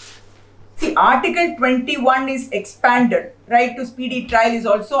 See, Article 21 is expanded. Right to speedy trial is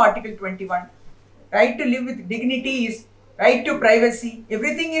also Article 21. Right to live with dignity is right to privacy.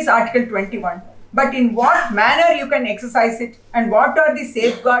 Everything is Article 21. But in what manner you can exercise it, and what are the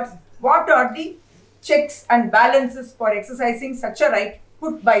safeguards, what are the checks and balances for exercising such a right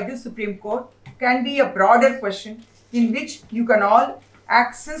put by the Supreme Court can be a broader question in which you can all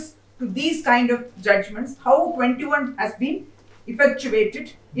access to these kind of judgments, how 21 has been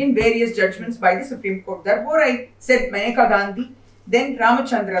effectuated in various judgments by the Supreme Court. Therefore, I said Maneka Gandhi, then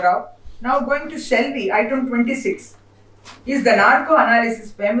Ramachandra Rao. Now going to Shelby, item 26 is the narco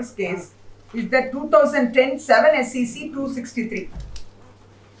analysis famous case, is the 2010 7 SEC 263.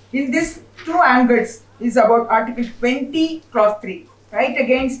 In this, two angles is about Article 20 clause 3, right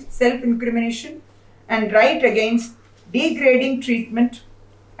against self-incrimination and right against degrading treatment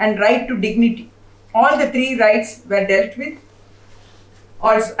and right to dignity. All the three rights were dealt with,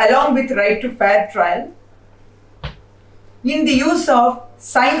 also along with right to fair trial, in the use of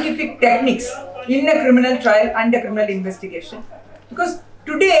scientific techniques in a criminal trial and a criminal investigation. Because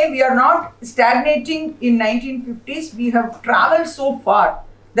today we are not stagnating in 1950s, we have traveled so far.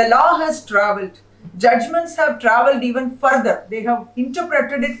 The law has traveled, judgments have traveled even further. They have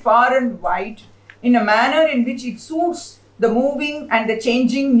interpreted it far and wide in a manner in which it suits the moving and the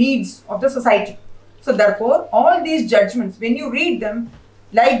changing needs of the society. So therefore, all these judgments, when you read them,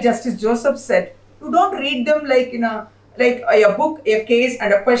 like Justice Joseph said, you don't read them like in a book, a case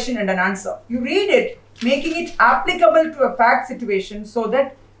and a question and an answer. You read it, making it applicable to a fact situation so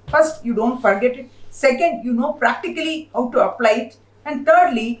that first, you don't forget it. Second, you know practically how to apply it. And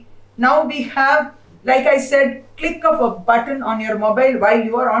thirdly, now we have, like I said, click of a button on your mobile while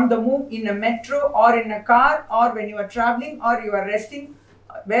you are on the move in a metro or in a car or when you are traveling or you are resting,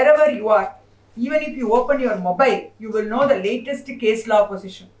 wherever you are. Even if you open your mobile, you will know the latest case law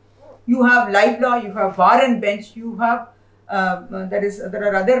position. You have LiveLaw, you have bar and bench, you have there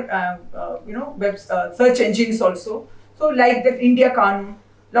are other search engines also. So like the India Kanun,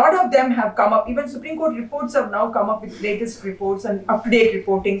 lot of them have come up. Even Supreme Court reports have now come up with latest reports and up-to-date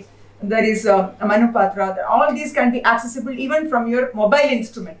reporting. There is Manu Patra. All these can be accessible even from your mobile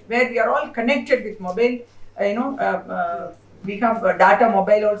instrument, where we are all connected with mobile. We have data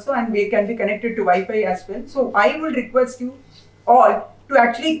mobile also, and we can be connected to Wi-Fi as well. So I will request you all to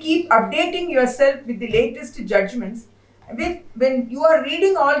actually keep updating yourself with the latest judgments. When you are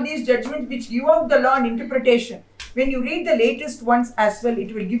reading all these judgments which give out the law and interpretation, when you read the latest ones as well,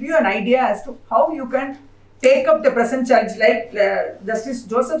 it will give you an idea as to how you can take up the present challenge. Like Justice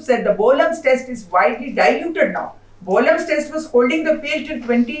Joseph said, the Bolam's test is widely diluted now. Bolam's test was holding the field till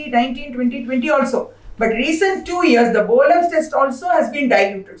 2019, 2020 also. But recent 2 years, the Bolam's test also has been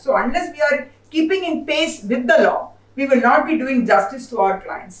diluted. So unless we are keeping in pace with the law, we will not be doing justice to our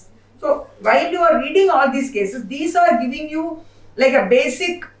clients. So while you are reading all these cases, these are giving you like a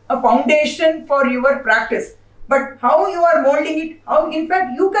basic foundation for your practice. But how you are molding it, how in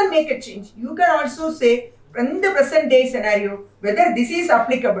fact you can make a change. You can also say in the present day scenario, whether this is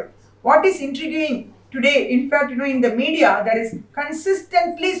applicable. What is intriguing today, in fact, in the media, there is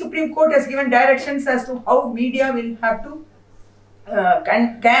consistently Supreme Court has given directions as to how media will have to,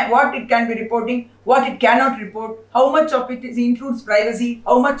 what it can be reporting, what it cannot report, how much of it includes privacy,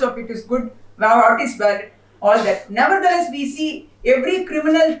 how much of it is good, what is valid, all that. Nevertheless, we see every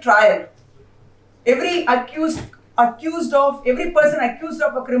criminal trial, every person accused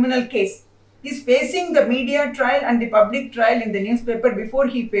of a criminal case is facing the media trial and the public trial in the newspaper before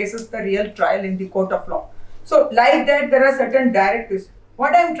he faces the real trial in the court of law. So like that, there are certain directives.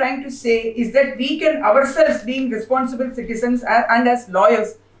 What I am trying to say is that we can ourselves, being responsible citizens and as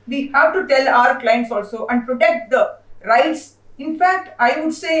lawyers, we have to tell our clients also and protect the rights. In fact, I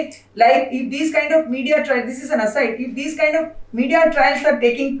would say, like, if these kind of media trials, this is an aside, if these kind of media trials are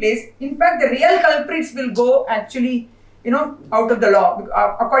taking place, in fact, the real culprits will go actually, out of the law.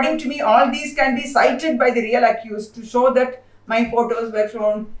 According to me, all these can be cited by the real accused to show that my photos were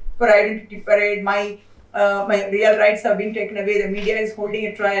shown for identity parade, my my real rights have been taken away, the media is holding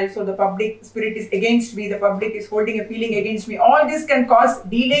a trial, so the public spirit is against me, the public is holding a feeling against me. All this can cause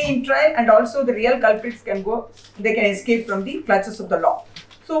delay in trial, and also the real culprits can they can escape from the clutches of the law.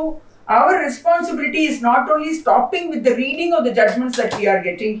 So our responsibility is not only stopping with the reading of the judgments that we are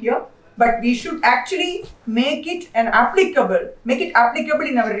getting here, but we should actually make it applicable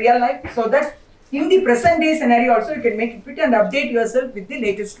in our real life, so that in the present day scenario also you can make it fit and update yourself with the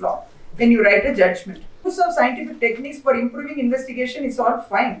latest law when you write a judgment. Use of scientific techniques for improving investigation is all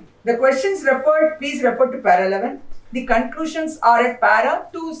fine. The questions referred, please refer to para 11. The conclusions are at para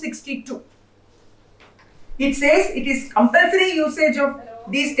 262. It says it is compulsory usage of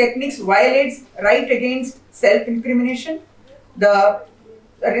these techniques violates right against self-incrimination. The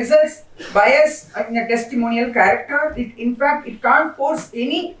results bias in a testimonial character. In fact, it can't force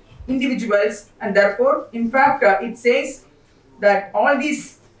any individuals, and therefore, in fact, it says that all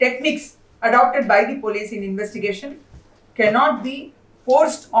these techniques adopted by the police in investigation cannot be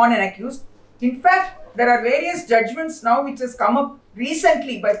forced on an accused. In fact, there are various judgments now which has come up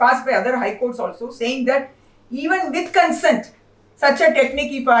recently passed by other high courts also, saying that even with consent, such a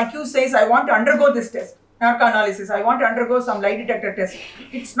technique, if an accused says, I want to undergo this test, narco-analysis, I want to undergo some lie detector test,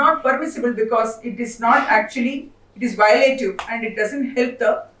 it's not permissible because it is not actually, it is violative and it doesn't help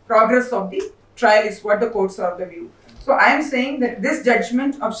the progress of the trial, is what the courts are of the view. So I am saying that this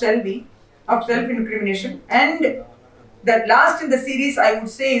judgment of Shelby of self-incrimination, and the last in the series I would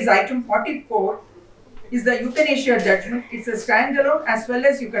say is item 44, is the euthanasia judgment. It's a standalone as well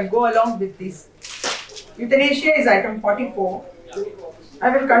as you can go along with this. Euthanasia is item 44.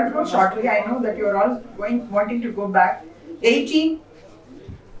 I will conclude shortly. I know that you are all wanting to go back. 18,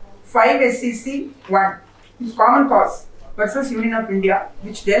 5 SCC 1 is common cause versus Union of India,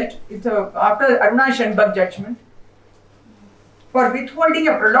 which dealt with after Aruna Shenbag judgment for withholding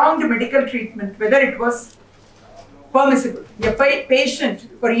a prolonged medical treatment, whether it was permissible. A patient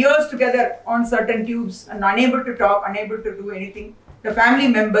for years together on certain tubes and unable to talk, unable to do anything, the family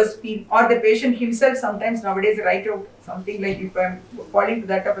members feel, or the patient himself sometimes nowadays write out something like, if I am falling to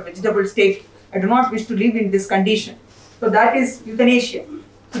that of a vegetable state, I do not wish to live in this condition. So that is euthanasia.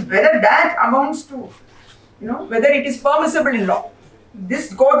 So whether that amounts to, whether it is permissible in law.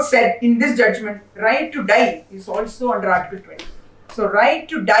 This court said in this judgment, right to die is also under Article 20. So right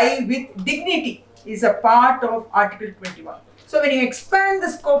to die with dignity is a part of Article 21. So when you expand the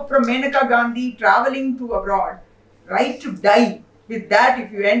scope from Menaka Gandhi traveling to abroad, right to die, with that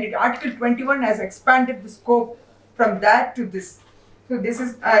if you end it, Article 21 has expanded the scope from that to this. So this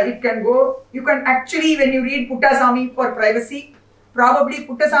is, it can go, you can actually, when you read Puttasamy for privacy, probably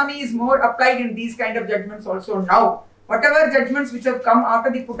Puttasamy is more applied in these kind of judgments also now. Whatever judgments which have come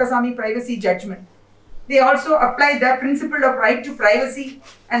after the Puttasamy privacy judgment, they also apply the principle of right to privacy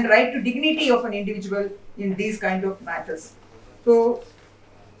and right to dignity of an individual in these kind of matters. So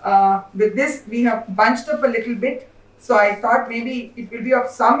with this we have bunched up a little bit. So I thought maybe it will be of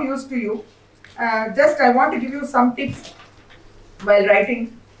some use to you. I want to give you some tips while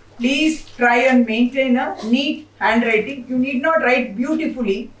writing. Please try and maintain a neat handwriting. You need not write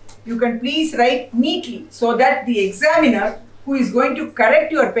beautifully. You can please write neatly so that the examiner who is going to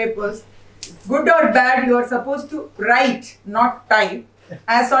correct your papers, good or bad, you are supposed to write, not type,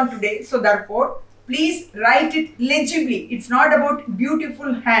 as on today. So therefore, please write it legibly. It's not about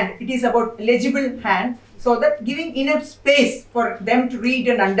beautiful hand. It is about legible hand, so that giving enough space for them to read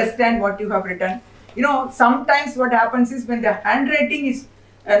and understand what you have written. Sometimes what happens is when the handwriting is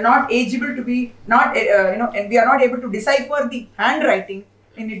not able to be, and we are not able to decipher the handwriting,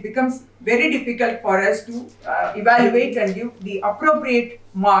 and it becomes very difficult for us to evaluate and give the appropriate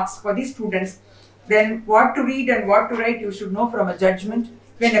marks for the students. Then what to read and what to write you should know from a judgment.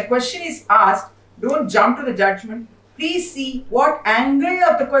 When a question is asked, don't jump to the judgment. Please see what angle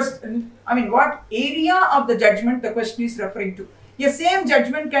of the question, what area of the judgment the question is referring to. A same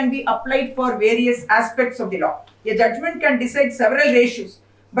judgment can be applied for various aspects of the law. A judgment can decide several ratios.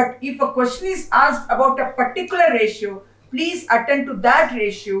 But if a question is asked about a particular ratio, please attend to that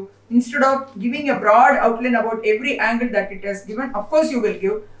ratio instead of giving a broad outline about every angle that it has given. Of course you will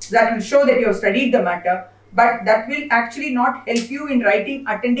give, that will show that you have studied the matter, but that will actually not help you in writing,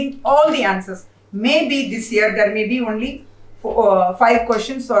 attending all the answers. Maybe this year there may be only 5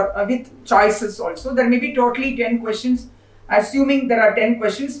 questions or with choices also. There may be totally 10 questions, assuming there are 10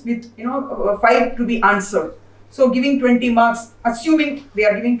 questions with 5 to be answered. So giving 20 marks, assuming they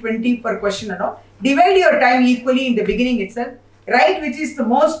are giving 20 per question and all. Divide your time equally in the beginning itself. Write which is the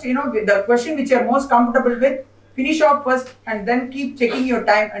most, the question which you are most comfortable with. Finish off first and then keep checking your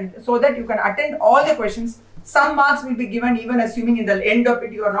time, and so that you can attend all the questions. Some marks will be given even assuming in the end of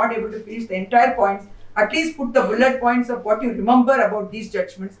it you are not able to finish the entire points. at least put the bullet points of what you remember about these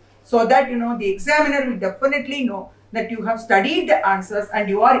judgments, so that the examiner will definitely know that you have studied the answers and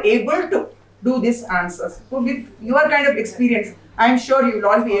you are able to do these answers. So with your kind of experience, I am sure you will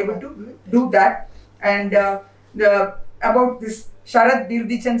all be able to do that. And about this Sharad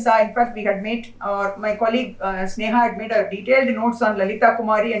Birdichansa, in fact, we had made, my colleague Sneha had made a detailed notes on Lalita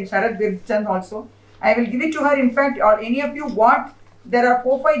Kumari and Sharad Birdichan also. I will give it to her. In fact, or any of you want, there are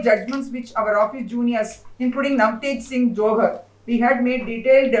 4-5 judgments which our office juniors, including Navtej Singh Johar, we had made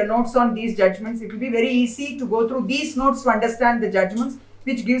detailed notes on these judgments. It will be very easy to go through these notes to understand the judgments,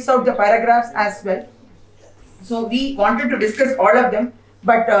 which gives out the paragraphs as well. So we wanted to discuss all of them,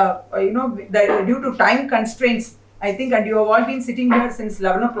 but due to time constraints, I think, and you have all been sitting here since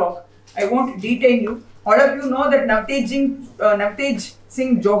 11 o'clock, I won't detain you. All of you know that Navtej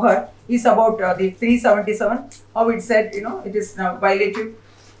Singh Johar is about the 377, how it said, it is now violative,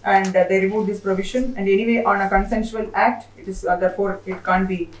 and they removed this provision. And anyway, on a consensual act, it is therefore it can't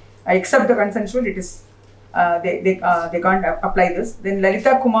be, except the consensual, it is they can't apply this. Then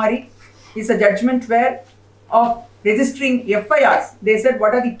Lalita Kumari is a judgment where of registering FIRs. They said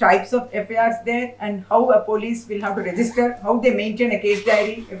what are the types of FIRs there and how a police will have to register, how they maintain a case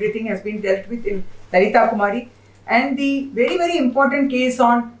diary. Everything has been dealt with in Lalita Kumari. And the very, very important case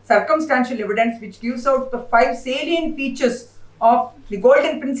on circumstantial evidence, which gives out the 5 salient features of the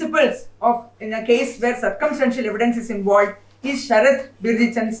golden principles of in a case where circumstantial evidence is involved, is Sharad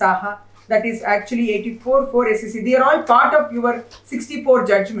Birdichan Saha. That is actually 84-4 SEC. They are all part of your 64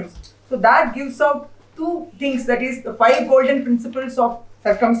 judgments. So that gives out 2 things, that is the 5 golden principles of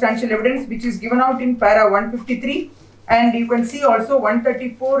circumstantial evidence, which is given out in para 153, and you can see also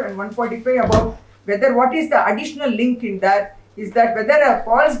 134 and 145 about whether what is the additional link in that, is that whether a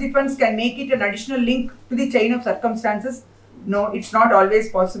false defense can make it an additional link to the chain of circumstances. No, it's not always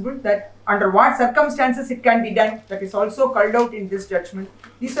possible. That under what circumstances it can be done, that is also called out in this judgment.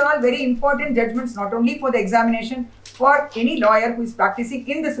 These are all very important judgments, not only for the examination, for any lawyer who is practicing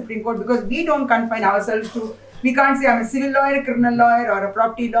in the Supreme Court, because we don't confine ourselves to, we can't say I'm a civil lawyer, a criminal lawyer, or a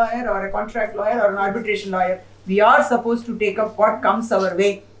property lawyer, or a contract lawyer, or an arbitration lawyer. We are supposed to take up what comes our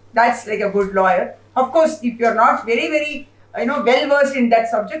way. That's like a good lawyer. Of course, if you're not very, very well versed in that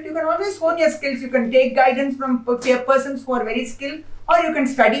subject, you can always hone your skills. You can take guidance from persons who are very skilled, or you can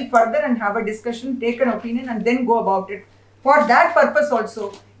study further and have a discussion, take an opinion, and then go about it. For that purpose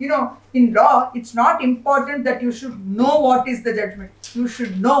also, in law, it's not important that you should know what is the judgment. You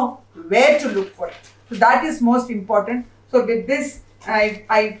should know where to look for it. So that is most important. So with this,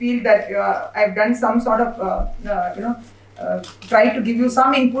 I feel that I've done some sort of, try to give you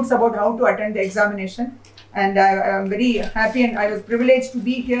some inputs about how to attend the examination. And I am very happy, and I was privileged to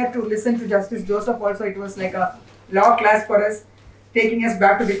be here to listen to Justice Joseph also. It was like a law class for us, taking us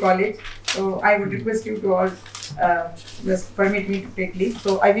back to the college. So I would request you to all just permit me to take leave.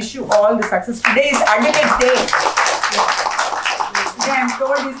 So I wish you all the success. Today is Advocates Day. Today I am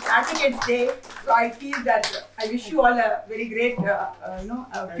told is Advocates Day. So I feel that I wish you all a very great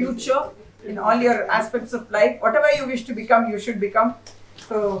future in all your aspects of life. Whatever you wish to become, you should become.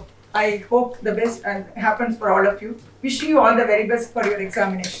 So I hope the best and happens for all of you. Wishing you all the very best for your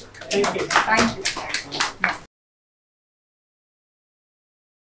examination. Thank you. Thank you.